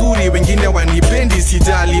 Wengine wazuri, wengine wanipendi,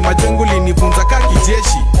 sijali. Majengo linifunza kaki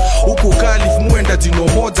jeshi. Huku Kalif muenda jino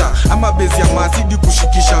moja, ama bezi ya mazidi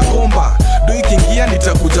kushikisha gomba. Do ikiingia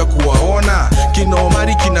nitakuja kuwaona. Kina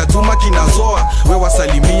Omari, kina Juma, kina Zoa. We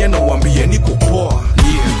wasalimie na uambie niko poa.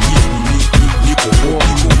 Niko poa.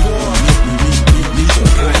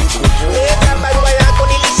 barua yako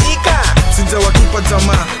nilishika. Sinja watupa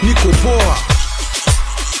jamaa, niko poa.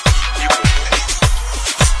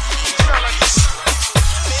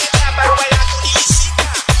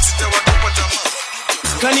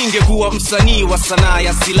 Kani ningekuwa msanii wa sanaa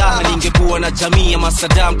ya silaha, ningekuwa na jamii ya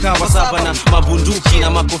masadam kawa saba na mabunduki na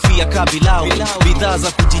makofia kabilau. Bidhaa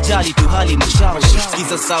za kujijali tu hali mashauri.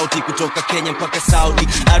 Sikiza sauti kutoka Kenya mpaka Saudi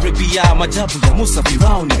Arabia, majabu ya Musa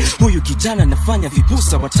Firauni. Huyu kijana nafanya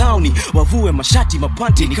vipusa wa tauni, wavue mashati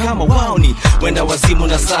mapanti ni kama wauni. Wenda wazimu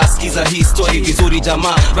na saa, sikiza hii story vizuri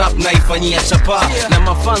jamaa. Rap naifanyia chapa na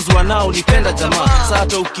mafanzu wanao nipenda jamaa.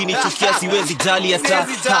 Sata ukinichukia siwezi jali hata.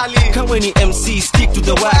 Kawe ni MC, stick to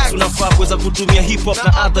the wax. Unafaa kuweza kutumia hip hop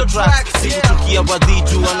na other tracks. Sikuchukia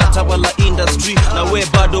wadhiju wanatawala industry, na we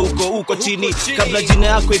bado uko chini. Kabla jina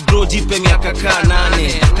yako igro jipe miaka kaa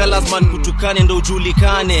 8. Kalazman kutukane ndo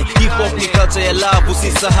ujulikane. Hip hop ni culture ya love,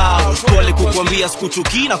 usisahau. Pole kukwambia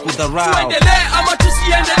sikuchuki na kudharau. Tuendelee ama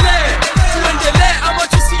tusiendelee? Tuendelee ama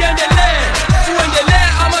tusiendelee? Tuendelee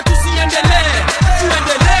ama tusiendelee?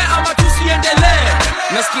 Tuendelee ama tusiendelee?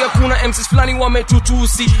 Nasikia kuna MCs fulani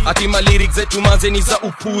wametutusi, atima lyrics zetu mazeni za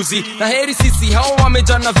upuzi. Na heri sisi hao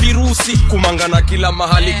wamejana virusi, kumangana kila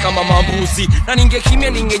mahali kama mambuzi. Na ningekimia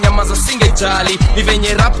ningenyamaza singejali, ni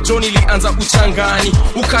venye rap John ilianza uchangani.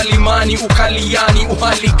 Ukalimani, ukaliani,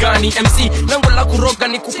 uhali gani? MC lango la kuroga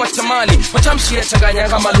ni kupata mali. Matamshi ya changanya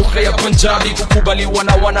kama lugha ya Punjabi, kukubaliwa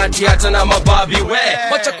na wanati hata na mababi. We,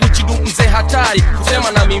 wacha kujidu mzee hatari,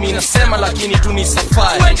 kusema na mimi nasema lakini tu ni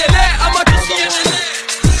safari. Tuendelee ama tusiendelee?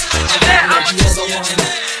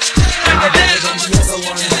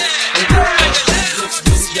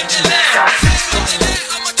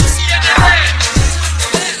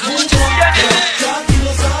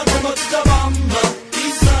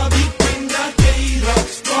 Isabipenda keira,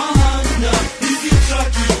 twahana, hizi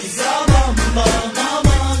traki za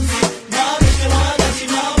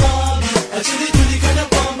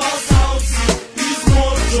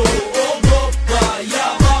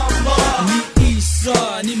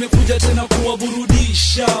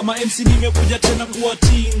Ma MC nimekuja tena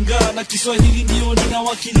kuwatinga, na Kiswahili ndio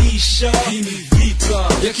ninawakilisha. Hii ni vita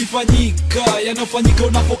yakifanyika, yanafanyika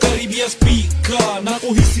unapokaribia speaker, na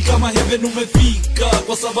kuhisi kama heaven umefika,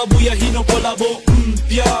 kwa sababu ya hino kolabo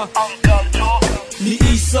mpya. Ni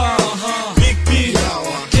Isa, Big B,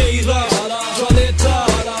 Keira, Twaleta,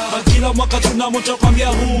 na kila mwaka tunamoto kwambia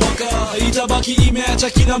huu mwaka itabaki imeacha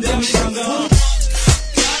kila mtu mshanga.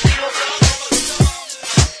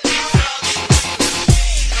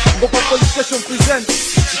 Gopa Police Station present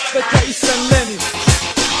Inspector Isa Lenny.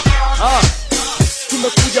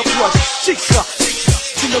 Tumekuja kuwashika,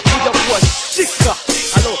 tumekuja kuwashika.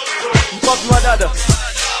 Halo, mkopi wa dada.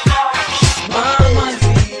 Mama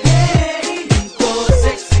zile niko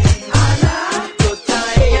sexy, niko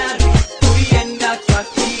tayari kuienda kwa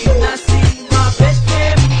kinasi.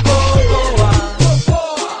 Mabeste mkoa,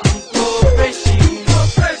 niko freshi,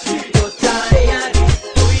 niko tayari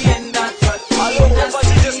kuienda kwa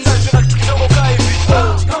kinasi.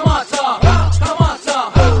 Kamata,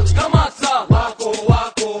 kamata, kamata, wako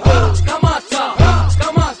wako. Kamata,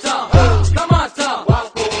 kamata, kamata,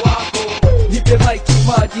 wako wako. Nipe maiki,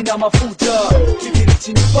 maji na mafuta,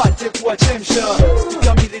 kibiriti nipate kuwachemsha,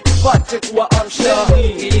 kamili tupate kuwaamsha,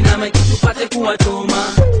 ili na maiki tupate kuwachoma,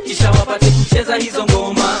 kisha wapate kucheza hizo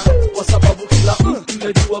ngoma, kwa sababu kila mtu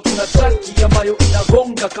najua kuna traki ambayo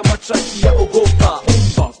inagonga kama traki ya ogopa.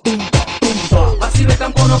 Bumba, bumba, bumba. Basi weka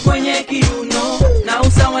mkono kwenye kiuno na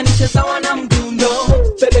usawanishe sawa na mdundo.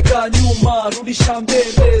 Peleka nyuma, rudisha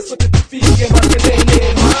mbele, sote tupige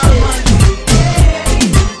makelele. Mama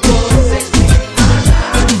niko sexy,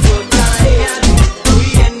 niko tayari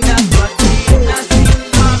kuienda kwa kinasi.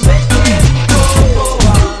 Mabeste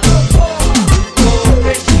mkoa, niko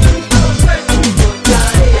freshi, niko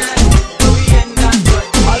tayari kuienda kwa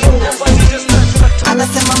kinasi.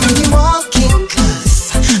 Anasema mimi walking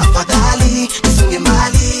class, afadhali nisonge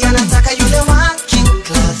mbali. Anataka yule walking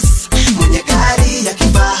class, mwenye gari ya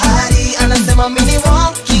kifahari. Anasema mimi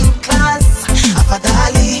walking class,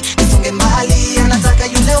 afadhali nisonge mbali. Anataka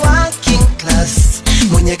yule walking class,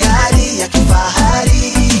 mwenye gari ya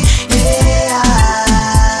kifahari. Yeah.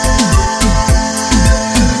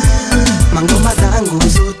 Mangoma zangu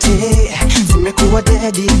zote zimekuwa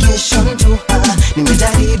dedication to her.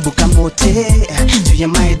 Nimejaribu kamote juu ya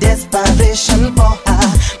my desperation for her.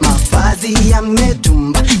 Mavazi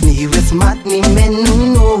yametumba, niwe smart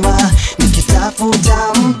nimenunua, nikitafuta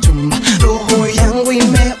mtumba, roho yangu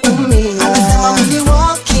imeumia. Anasema mimi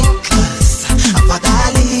walking class,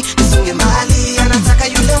 afadhali nisonge mbali. Anataka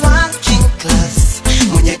yule walking class,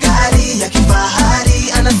 mwenye gari ya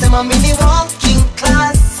kifahari. Anasema mimi walking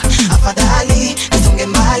class, afadhali nisonge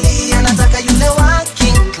mbali. Anataka yule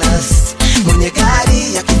walking class, mwenye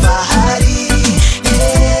gari ya kifahari.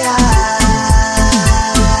 Yeah.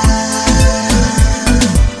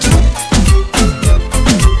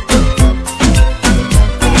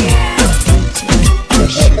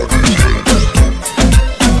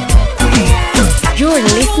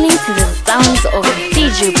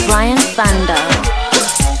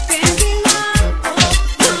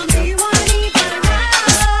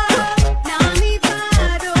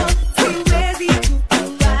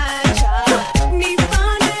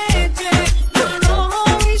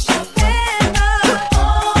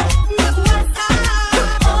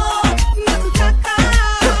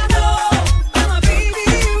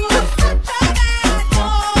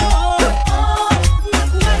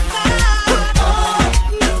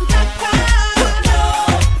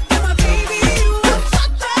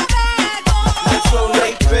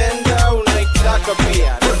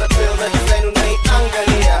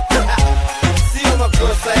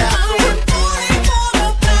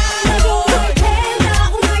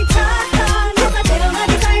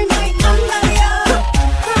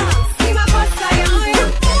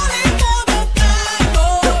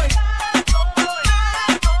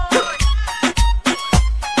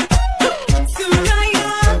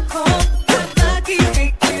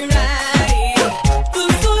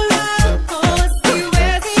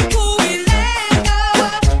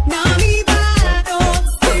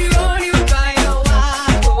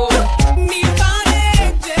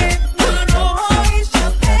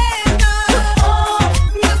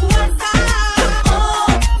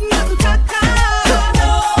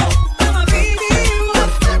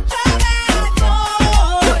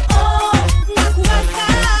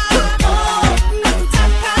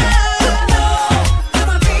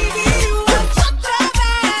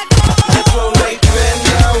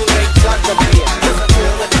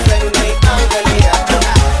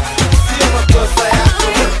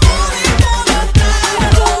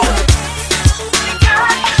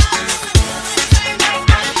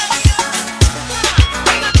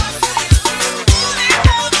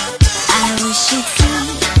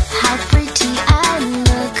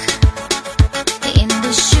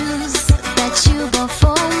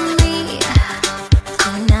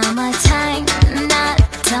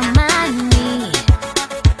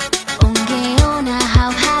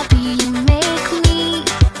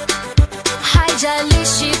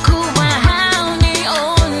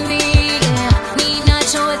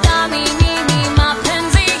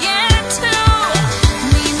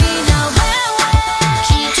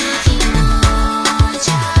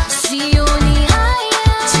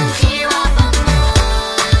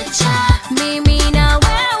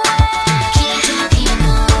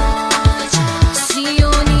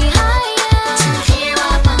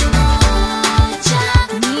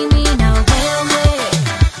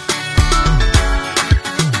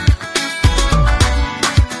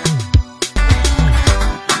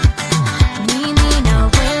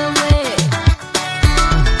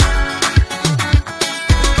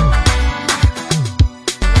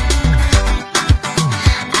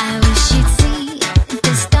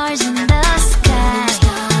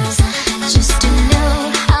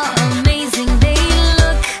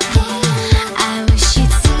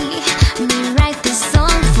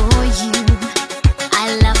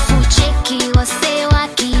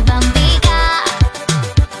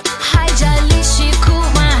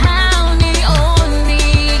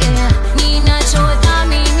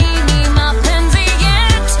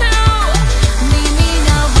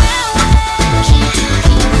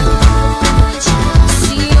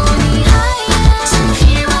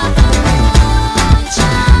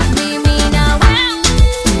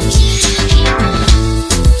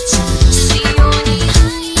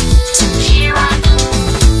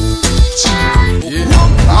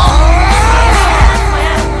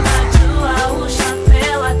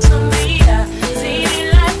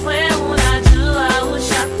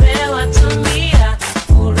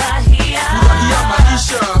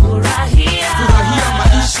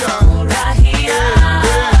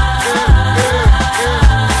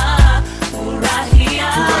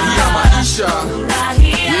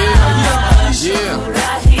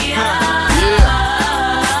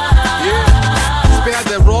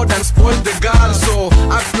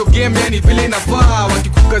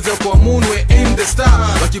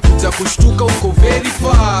 kushtuka uko very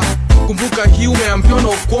far. Kumbuka hii umeambiwa na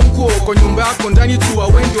ukonko, kwa nyumba yako ndani tu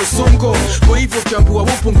wengi osongo. Kwa hivyo ukiambiwa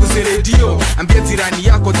upunguze redio, ambia jirani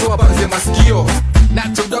yako toa banze masikio. Na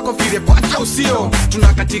tudako fire pata usio,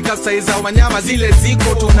 tunakatika saiza wanyama zile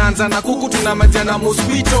ziko. Tunaanza na kuku, tunamalizia na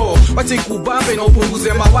mosquito. Wacha ikubambe na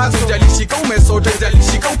upunguze mawazo, jalishika umesota,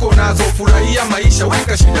 jalishika uko nazo. Furahia maisha,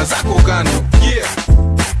 weka shida zako kando. Yeah,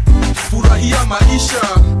 furahia maisha,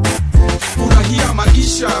 furahia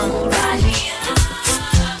maisha.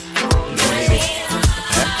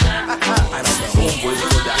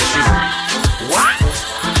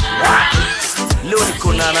 Leo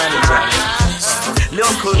niko na nani jana? Leo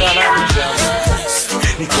niko na nani jana?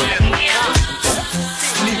 Niko na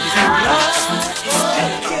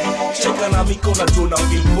cheka na miko na tuna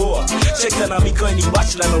filmboa. Cheka na miko ni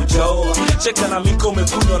bachelor na ujaoa. Cheka na miko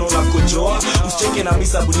umekunywa na unakojoa. Usicheke na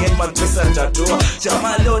misa buniani man pesa nitatoa.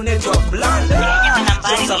 Jamaa leo network blanda.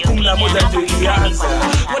 Sasa 11 ndio ilianza.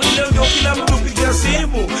 Kwani leo ndio kila mtu piga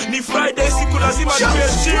simu. Ni Friday siku lazima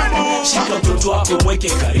tuheshimu. Shika mtoto wako mweke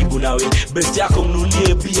karibu nawe. Best yako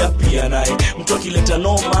mnulie pia naye. Mtu akileta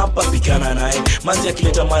noma hapa pikana naye. Manzi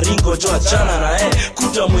akileta maringo jo achana naye.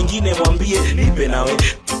 Kuta mwingine mwambie nipe nawe.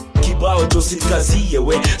 Kibao tosikazie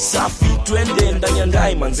we safi twende ndani ya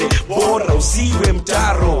ndai manze, bora usiwe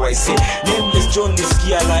mtaro waise. Nameless John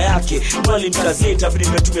nisikia na yake mwali mkazie itabidi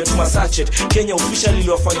nimetumetuma sachet. Kenya official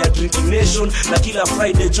iliwafanya drinking nation, na kila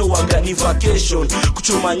Friday jo wagani vacation.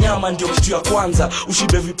 Kuchoma nyama ndio kitu ya kwanza,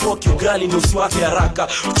 ushibe vipoki ugali ndio usiwake haraka.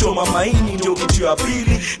 Kuchoma maini ndio kitu ya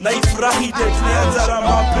pili, na ifurahi itaanza na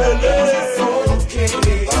mapele. Okay.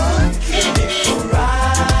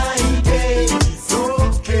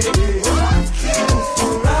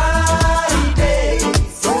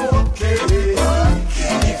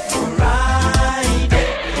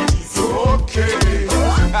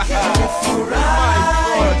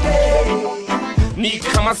 Ni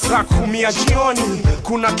kama saa 10 jioni,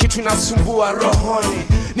 kuna kitu inasumbua rohoni.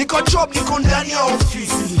 Niko job, niko ndani ya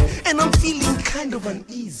ofisi, and I'm feeling kind of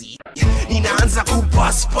uneasy. Ninaanza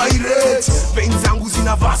kuperspirate, veins zangu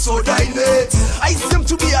zina vasodilate. I seem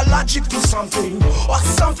to be allergic to something, or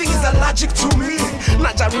something is allergic to me.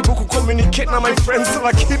 Najaribu kucommunicate na my friends,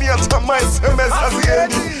 lakini hata my SMS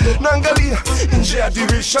haziendi. Naangalia nje ya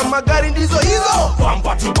dirisha, magari ndizo hizo,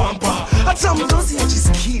 bumper to bumper. Hata mdozi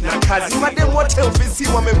hajisikii na kazi, madem wote ofisi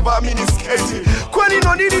wamevaa mini sketi. Kwani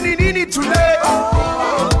no nini today?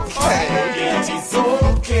 Okay, it is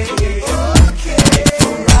okay.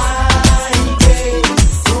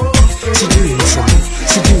 Sijui niseme,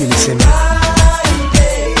 sijui niseme,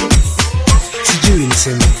 sijui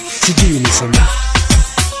niseme, sijui niseme,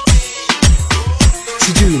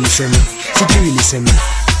 sijui niseme, sijui niseme,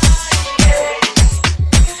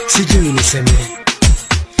 sijui niseme.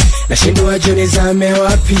 Nashindwa jone zame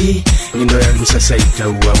wapi, nyundo yangu sasa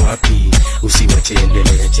itaua wapi? Usiwache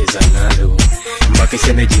endelea cheza nalo, mpaka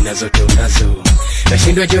iseme jina zote unazo.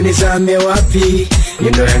 Nashindwa jone zame wapi,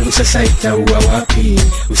 nyundo yangu sasa itaua wapi?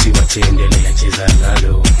 Usiwache endelea cheza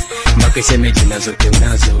nalo, mpaka iseme jina zote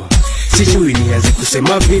unazo. Sijui nianze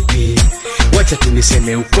kusema vipi, wacha tu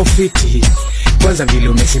niseme uko fiti. Kwanza vile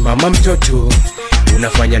umesimama mtoto,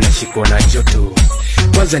 unafanya nashikwa na joto.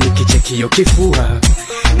 Kwanza nikichekio kifua,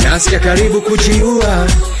 nasikia karibu kujiua.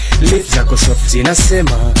 Lips zako soft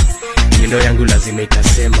zinasema, nyundo yangu lazima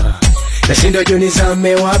itasema. Nashindwa joni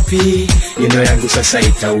zame wapi, nyundo yangu sasa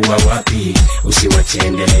itaua wapi? Usiwache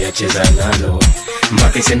endelea cheza nalo,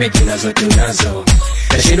 mpaka iseme jina zote unazo.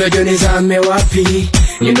 Nashindwa joni zame wapi,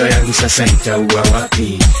 nyundo yangu sasa itaua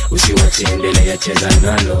wapi? Usiwache endelea cheza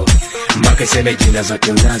nalo, mpaka iseme jina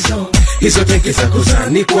zote unazo. Hizo teke za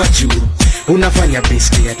kuzani kwa juu, unafanya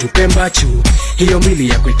biski ya tupembachu. Hiyo mili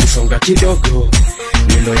yako ikisonga kidogo,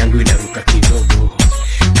 nyundo yangu inaruka kidogo.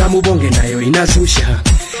 Kama ubonge nayo inazusha,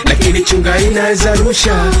 lakini chunga inaweza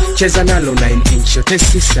rusha. Cheza nalo 9 inch yote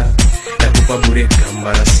sisa, na kupa bureka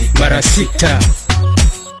mara sita.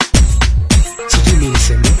 Sijui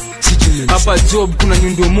niseme, hapa job kuna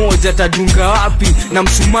nyundo moja, tadunga wapi? Na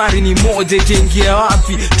msumari ni moja, itaingia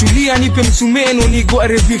wapi? Tulia nipe msumeno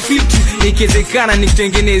nigware vifiti, nikezekana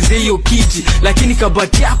nitengeneze hiyo kiti. Lakini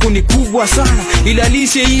kabati yako ni kubwa sana,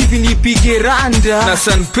 ilalishe hivi nipige randa. Na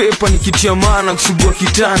sandpaper nikitia maana kusugua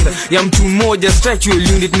kitanda ya mtu mmoja. Statual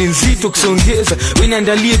unit ni nzito kusongeza,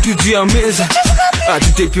 wenaandalie tu juu ya meza.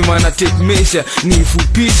 Atutepi maana tape measure,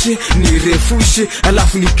 nifupishe, nirefushe,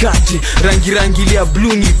 alafu nikate. Rangi ya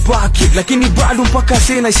blue ni pake, lakini bado mpaka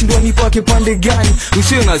sena shindwa nipake pande gani.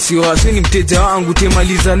 Usiwe na siwasi, ni mteja wangu,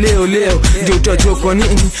 temaliza leo ndio utajua kwa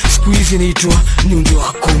nini siku hizi naitwa nyundo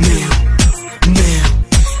wako meo.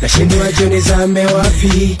 Nashindwa joni zame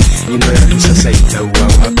wapi, nyundo yangu sasa itaua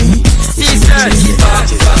wapi?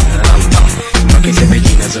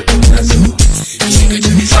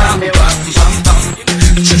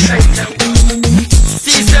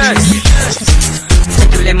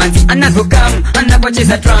 Anapokam,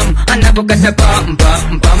 anapocheza drum, anapokata bam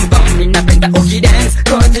bam bam bam. Ninapenda ukidance,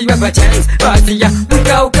 cause you have a chance. Basi ya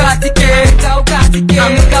mka ukatike,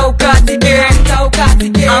 amka ukatike,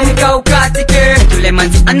 amka ukatike. Tule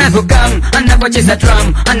manzi anapokam, anapocheza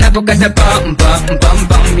drum, anapokata bam bam bam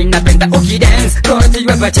bam. Ninapenda ukidance, cause you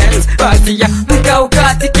have a chance. Basi ya mka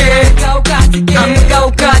ukatike, amka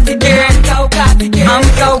ukatike,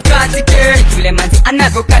 amka ukatike. Tule manzi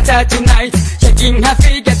anapokata tonight, shaking her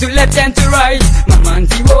figure to left and to right.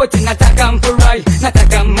 Mamanzi wote nataka mfurai,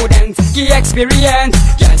 nataka mudance ki experience.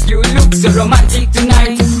 Yes, you look so romantic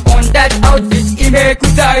tonight. On that outfit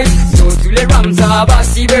imekutai. So tule ramza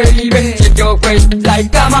basi baby, shake your waist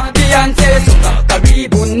like kama Beyonce. Songa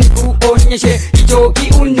karibu nikuonyeshe hicho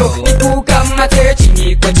kiuno, nikukamate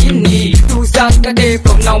chini kwa chini, tusakate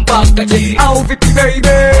from now mpaka je. Au vipi baby?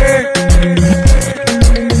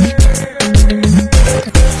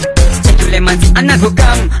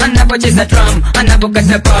 Anapokam, anapocheza drum,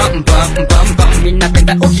 anapokata bam bam bam bam.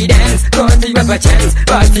 Ninapenda ukidance, cause you have a chance.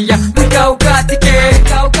 Basi ya mka ukatike,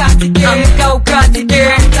 amka ukatike,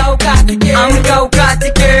 amka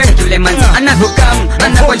ukatike. Tule manzi anapokam,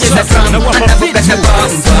 anapocheza drum, anapokata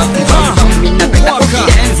bam bam bam bam. Ninapenda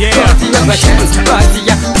ukidance, cause you have a chance. Basi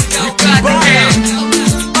ya mka ukatike,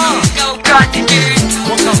 amka ukatike,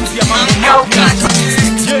 amka ukatike.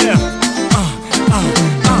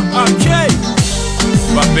 Okay.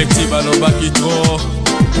 Bapeti balobaki tro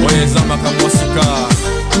oyeza makamosika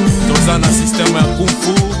toza na système ya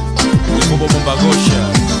kumfu ekobomba gauche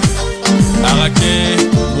arake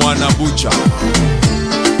mwana bucha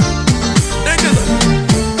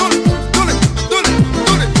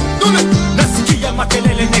nasikia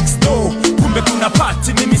makelele next door, kumbe kuna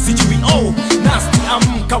party mimi sijui. Oh nasty,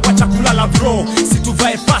 amka wacha kulala bro,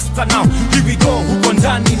 situvae faster now, here we go. Huko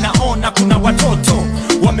ndani naona kuna watoto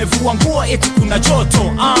wamevua nguo eti kuna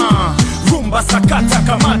joto. Rumba sakata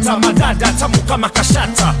kamata madada tamu kama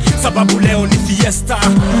kashata, sababu leo ni fiesta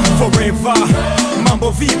forever. Mambo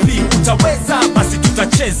vipi, utaweza? Basi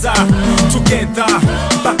tutacheza together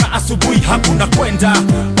mpaka asubuhi, hakuna kwenda.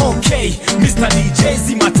 Okay Mr. DJ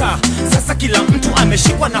zimata, sasa kila mtu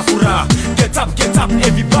ameshikwa na furaha. Get up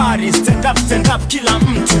everybody, stand up kila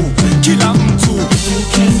mtu, kila mtu.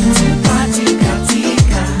 Party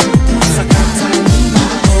katika sakata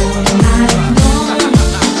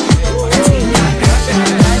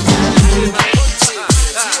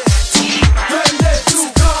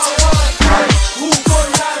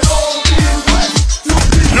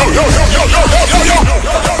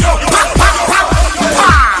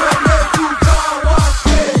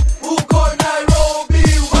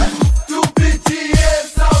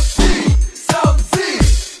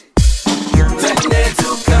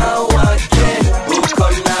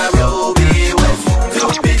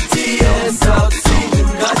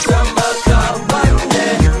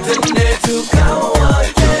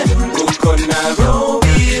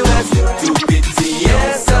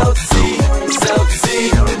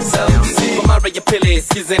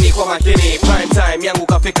Skizeni kwa makini, prime time yangu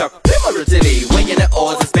kafika Prima rotili, weighing the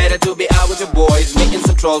odds. It's better to be out with your boys, making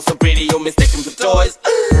some trolls so pretty, you're mistaken for toys.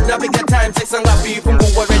 Now bigger time, text and ngapi,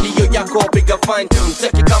 fungua radio yako, bigger fine tune,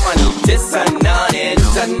 check it kama ni tisa nane,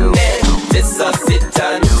 tane, tisa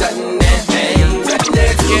sita, tane, tane,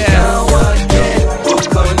 tukawake,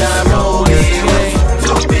 uko Nairobi,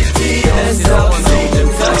 tupitie sauti,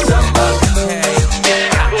 tutachamba.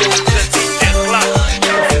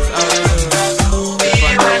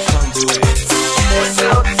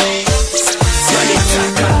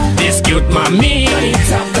 Me,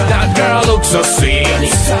 that girl looks so sweet.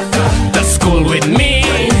 That's cool with me.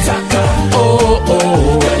 Oh,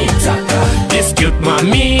 oh, this cute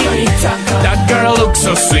mommy. That girl looks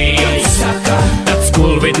so sweet. That's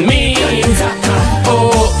cool with me.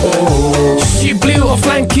 Oh, oh, she blew a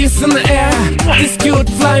flying kiss in the air. This cute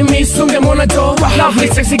fly me, sunge mona do. Lovely,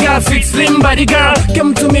 sexy girl, sweet, slim body girl.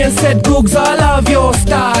 Came to me and said, Googs, I love your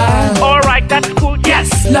style. Alright, that's cool, yes.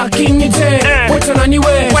 Lucky in your day, what's on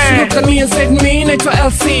anyway? She looked at me and said, me, named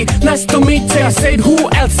LC. Nice to meet you. I said, who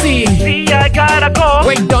LC? See, I gotta go.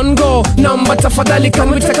 Wait, don't go. Number tafadhali, can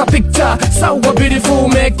we take a picture? So beautiful,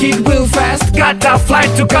 make it real fast. Got a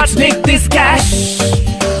flight to catch, need this cash.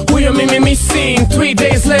 Huyo mimi missing 3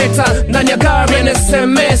 days later. Ndani ya gari and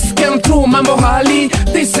SMS came through, mambo hali.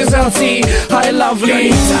 This is LC, hi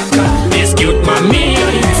lovely. This cute mommy.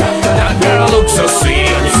 That girl looks so sweet.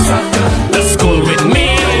 That's cool with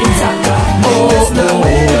me. Oh, oh.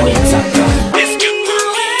 This cute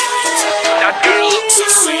mommy.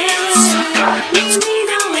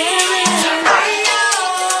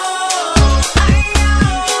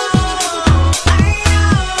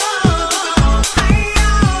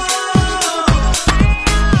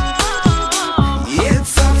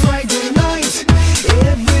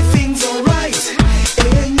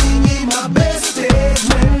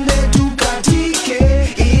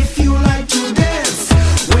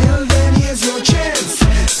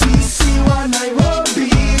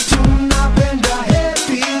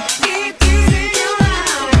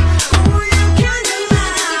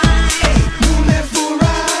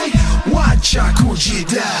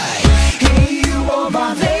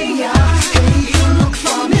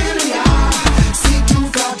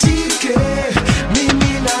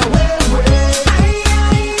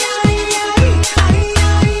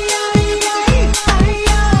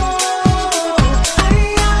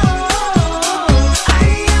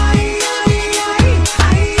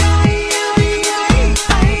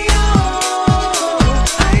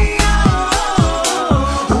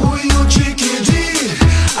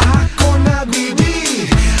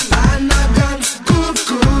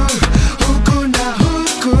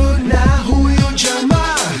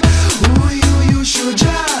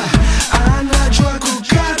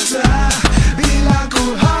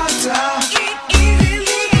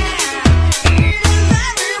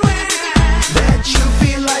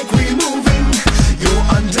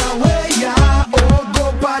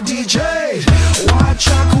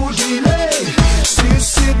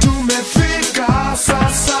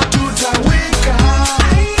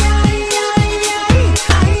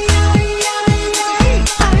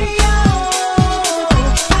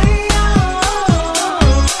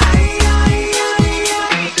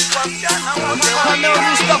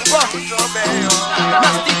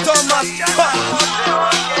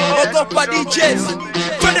 super DJs.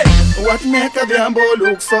 What make a Diambo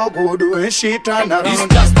look so good when she turn around? It's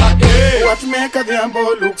just a What make a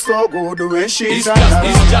Diambo look so good when she turn just, around?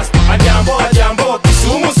 it's just a Jambo,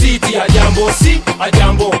 Kisumu City, a Jambo, see, a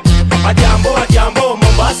Jambo,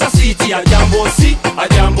 Mombasa City, a Jambo, see, a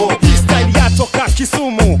Jambo. Hii style yatoka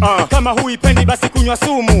Kisumu, kama huipendi basi kunywa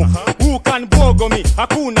sumu. Who can bogo me?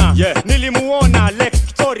 Hakuna. Nilimuona Lake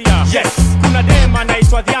Victoria. Kuna dema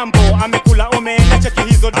naitwa Diambo, amekula omena cheki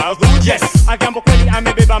hizo Adiambo kweli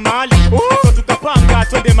amebeba mali. So tukapanga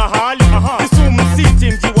twende mahali. Kisumu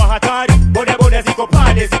City mji wa hatari. Boda boda ziko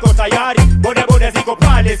pale ziko tayari. Boda boda ziko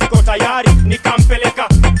pale ziko tayari. Nikampeleka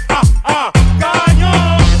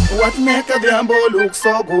Kanyo. What make a Diambo look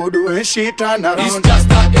so good when she turn around? It's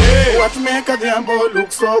just a What make a Diambo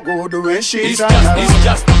look so good when she It's turn just, around? it's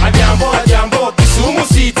just a Jambo, Kisumu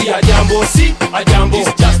City, a Jambo, see, a Jambo.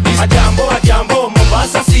 It's just, it's a Jambo,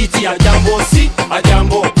 Mombasa City, a Jambo, see, a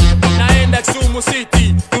Jambo. Naenda Kisumu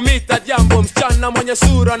City kumita Jambo, msichana mwenye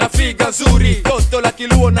sura na figa nzuri, toto la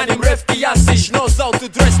kiluo na ni mrefu kiasi. She knows how to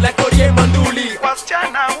dress like Orie Manduli.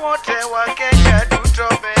 Wasichana wote wa Kenya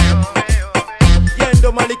tutobeo.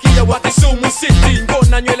 Yendo malikia wa Kisumu City,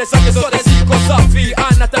 ngona nywele zake zote ziko safi,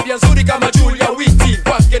 ana tabia nzuri kama Julia Witi.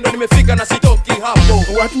 Kwake ndo nimefika na sitoki hapo.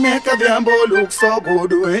 What make a Diambo look so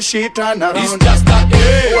good when she turn around? It's just a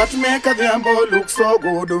What make a Diambo look so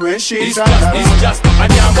good when she It's turn just, around? it's just a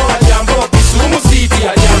Jambo, Kisumu City,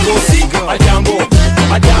 a Jambo, see,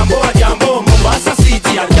 a Jambo, Mombasa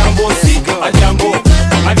City, a Jambo, see, a Jambo,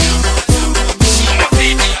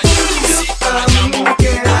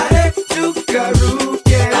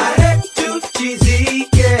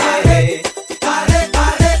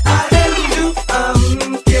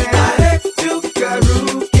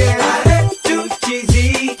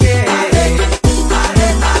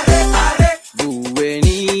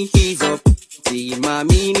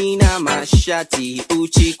 Shati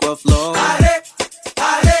uchi kwa floor.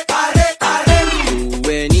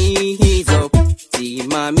 Uweni hizo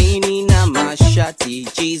simamini na mashati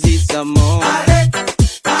chizi samo.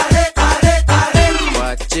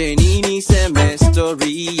 Wacheni niseme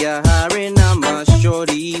story ya hare na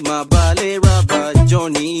mashori, mabale raba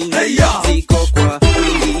Johnny ziko kwa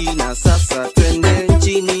wingi na sasa twende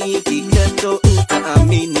nchini kiketo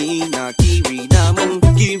utaamini na kiri na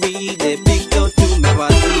mungiri de bigto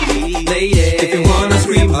tumewasili. If you wanna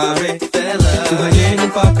scream hare fella tuhanyeni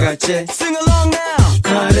mpaka che. Sing along now.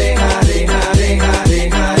 Hare hare hare hare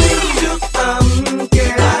hare tuamke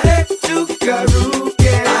hare tukaruke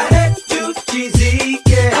hare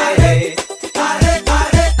tuchizike hare hare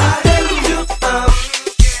hare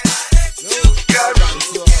tuamke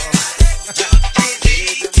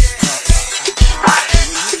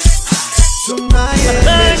Tunaye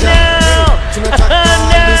meja, tunataka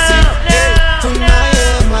harusi,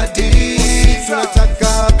 tunaye madiri,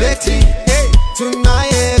 tunataka beti,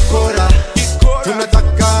 tunaye kora,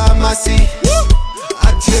 tunataka masi,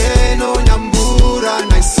 Atieno Nyambura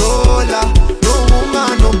na Isola, no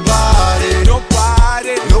woman no party, no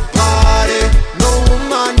party, no party, no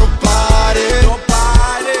woman no party, no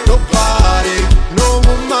party, no party, no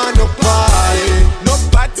woman no party, no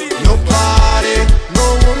party, no party, no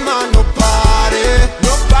woman no party,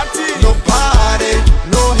 no party, no party,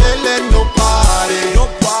 no Helen no party, no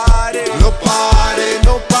party, no party,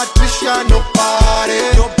 no Patricia no party,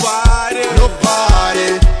 no party, no party,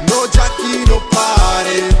 no Jackie no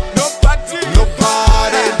party, no party, no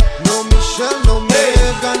party, no Michelle no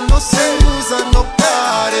Megan no Susan no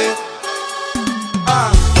party.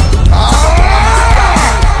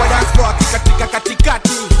 Kwa dance floor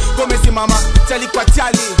katikati komesimama chali kwa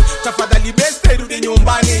chali, tafadhali beste rudi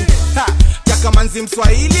nyumbani. Manzi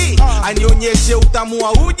Mswahili anionyeshe utamu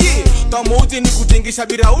wa uji. Tamu uji ni kutingisha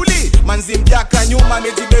birauli. Manzi mjaka nyuma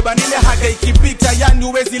amejibeba nile haga ikipita yani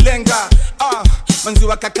uwezi lenga. Manzi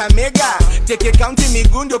wa Kakamega Teke County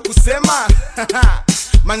migundo kusema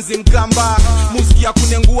Manzi Mkamba musiki ya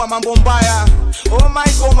kunengua mambo mbaya. Oh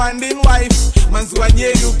my commanding wife Manzi wa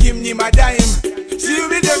Nyeri ukimnyima dime she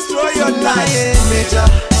will destroy your life. Meja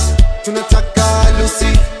tunataka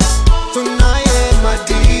Lucy, tunaye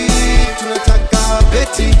Madi, tunataka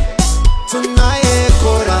Betty, tunaye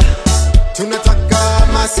Kora, tunataka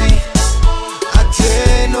Masi,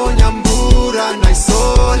 Atieno Nyambura na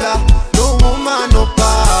Isola. No woman no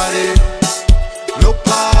party, no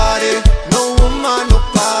party, no woman no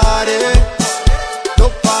party, no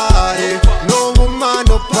party, no woman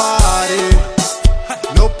no party,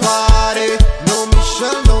 no party, no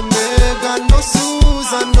Michelle no Megan no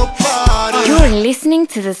Susan no party. You're listening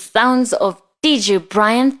to the sounds of DJ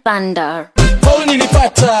Bryan Thunder.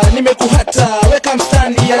 Nilipata, nimekuhata, weka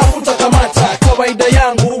mstani, alafu utakamata. Kawaida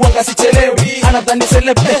yangu, wanga na sichelewi, anadhani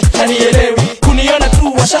celebrate hanielewi, kuniona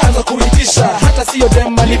tu washaanza kuitisha, hata sio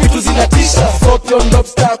dema ni vitu zinatisha. Scorpion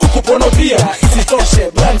lobster kukupono pia,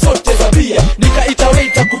 isitoshe brand zote za bia. Nikaita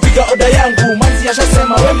waiter kupiga oda yangu, manzi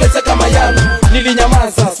ashasema wewe mlete kama yangu.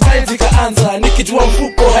 Nilinyamaza, smile zikaanza, nikijua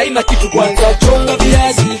mfuko haina kitu kwanza. Chonga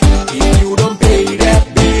viazi if you don't pay that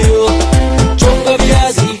bill. Chonga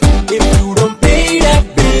viazi if you don't pay that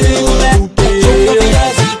bill. Chonga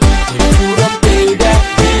viazi if you don't pay that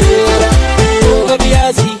bill. Chonga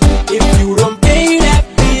viazi if you don't pay that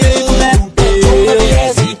bill. Chonga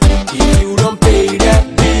viazi if you don't pay that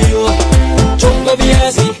bill. Chonga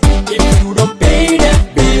viazi if you don't pay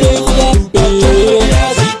that bill. Chonga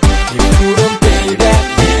viazi if you don't pay that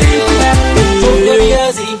bill. Chonga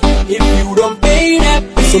viazi if you don't pay that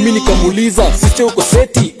bill. So mimi nikamuuliza, sister uko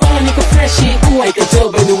seti? Niko freshi. I can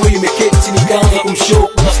tell by the way you make it. Nikaanza kumshow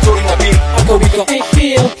kuna story na bill. Akawika, hey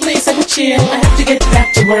feel, please I could chill. I have to get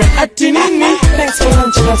back to work. Ati nini? Thanks for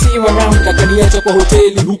lunch and I'll see you around. Akaniacha kwa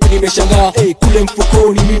hoteli huku nimeshangaa. Hey, kule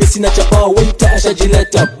mfukoni mimi sina chapa. Waiter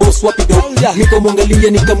ashajileta, boss wapi do? Nikamwangalia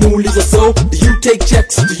nikamuuliza, so do you take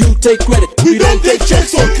checks? Do you take credit? We don't take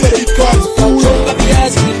checks or credit cards. Chonga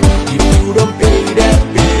viazi if you don't pay that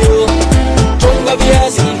bill. Chonga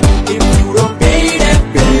viazi if you don't pay that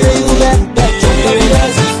bill. Chonga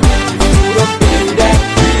viazi if you don't pay that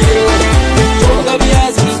bill. Chonga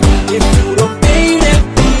viazi if you don't pay that bill. Chonga viazi if you don't pay that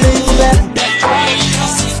bill.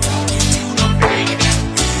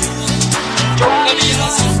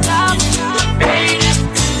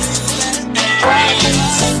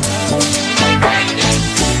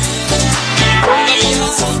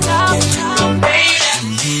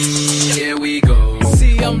 Here we go.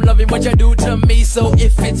 See, I'm loving what you do to me, so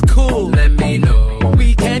if it's cool, let me know.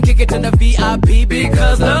 We can kick it to the VIP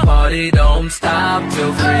because the party don't stop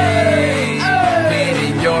till 3.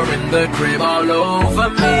 Meaning you're in the crib all over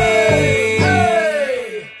me.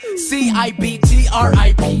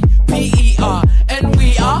 CIBTRIPPER, and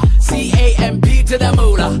we are CAMP to the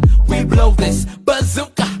moolah. We blow this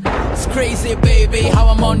bazooka. It's crazy, baby, how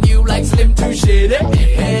I'm on you like Slim to shit.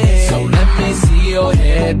 So let me see your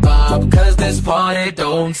head bob, cause this party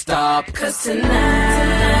don't stop. Cause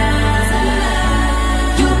tonight,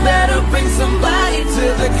 you better bring somebody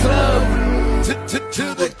to the club.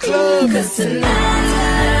 To the club. Cause tonight,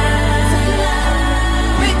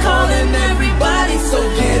 we're calling everybody, so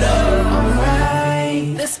get up.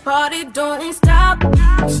 Alright. This party don't stop.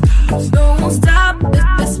 Don't stop.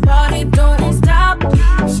 This party don't stop.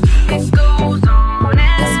 It goes on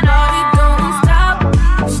and this party don't stop.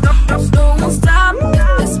 Don't stop.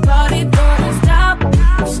 This party don't stop.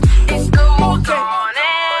 It goes on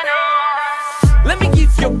and on. Let me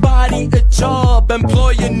give your body a job,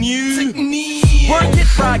 employ a new technique. Work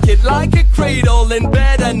it, rock it like a cradle in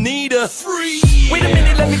bed. I need a free. Wait a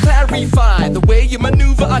minute, let me clarify. The way you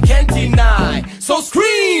maneuver, I can't deny. So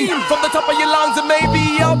scream from the top of your lungs and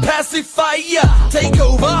maybe I'll pacify ya. Take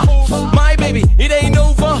over, my baby, it ain't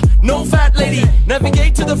over. No fat lady,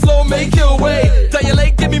 navigate to the floor, make your way.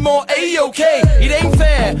 Dilate, give me more A-OK. It ain't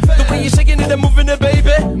fair, the way you're shaking it and moving it,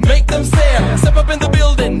 baby. Make them stare. Step up in the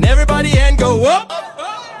building, everybody and go up.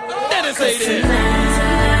 Then it's it.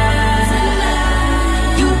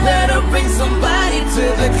 You better bring somebody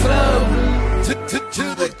to the club.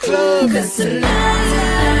 To the club. Cause tonight,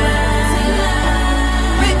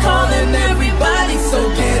 we're calling everybody, so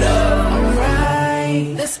get up.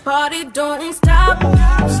 Alright. This party don't stop.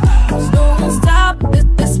 Don't stop.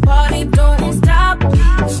 This party don't stop.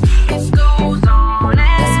 It goes on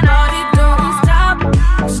and this party don't stop.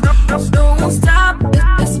 Don't stop.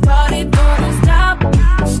 This party don't stop.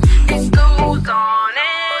 It goes on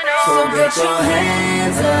and on. So get your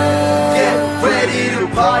hands up. Get ready to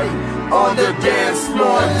party on the dance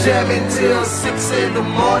floor, jamming till 6 in the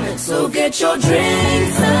morning. So get your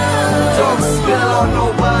drinks up. Don't spill on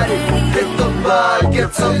nobody. Hit the bar,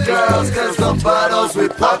 get some girls, cause the bottles we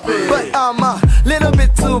poppin'. But I'm a little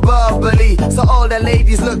bit too bubbly, so all the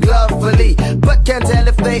ladies look lovely, but can't tell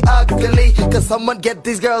if they ugly, cause someone get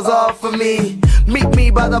these girls off of me. Meet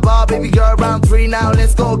me by the bar, baby girl, round 3 now,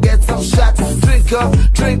 let's go get some shots. Drink up,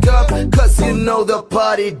 cause you know the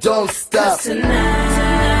party don't stop. Cause tonight,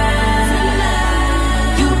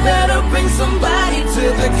 you better bring somebody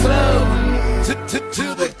to the club. To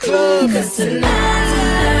the club. Cause tonight,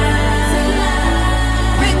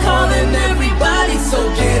 we're calling everybody, so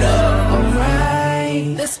get up.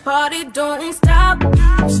 Alright. This party don't stop.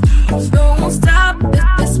 Don't stop.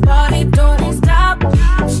 This party don't stop.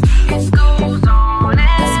 It goes on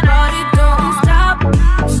and this party don't stop.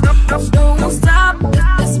 Don't stop.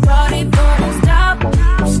 This party don't stop.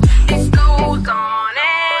 It goes on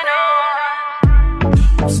and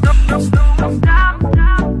on.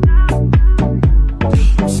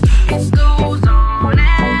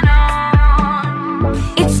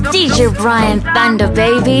 DJ Bryan Thunder,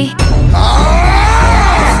 baby. Ah!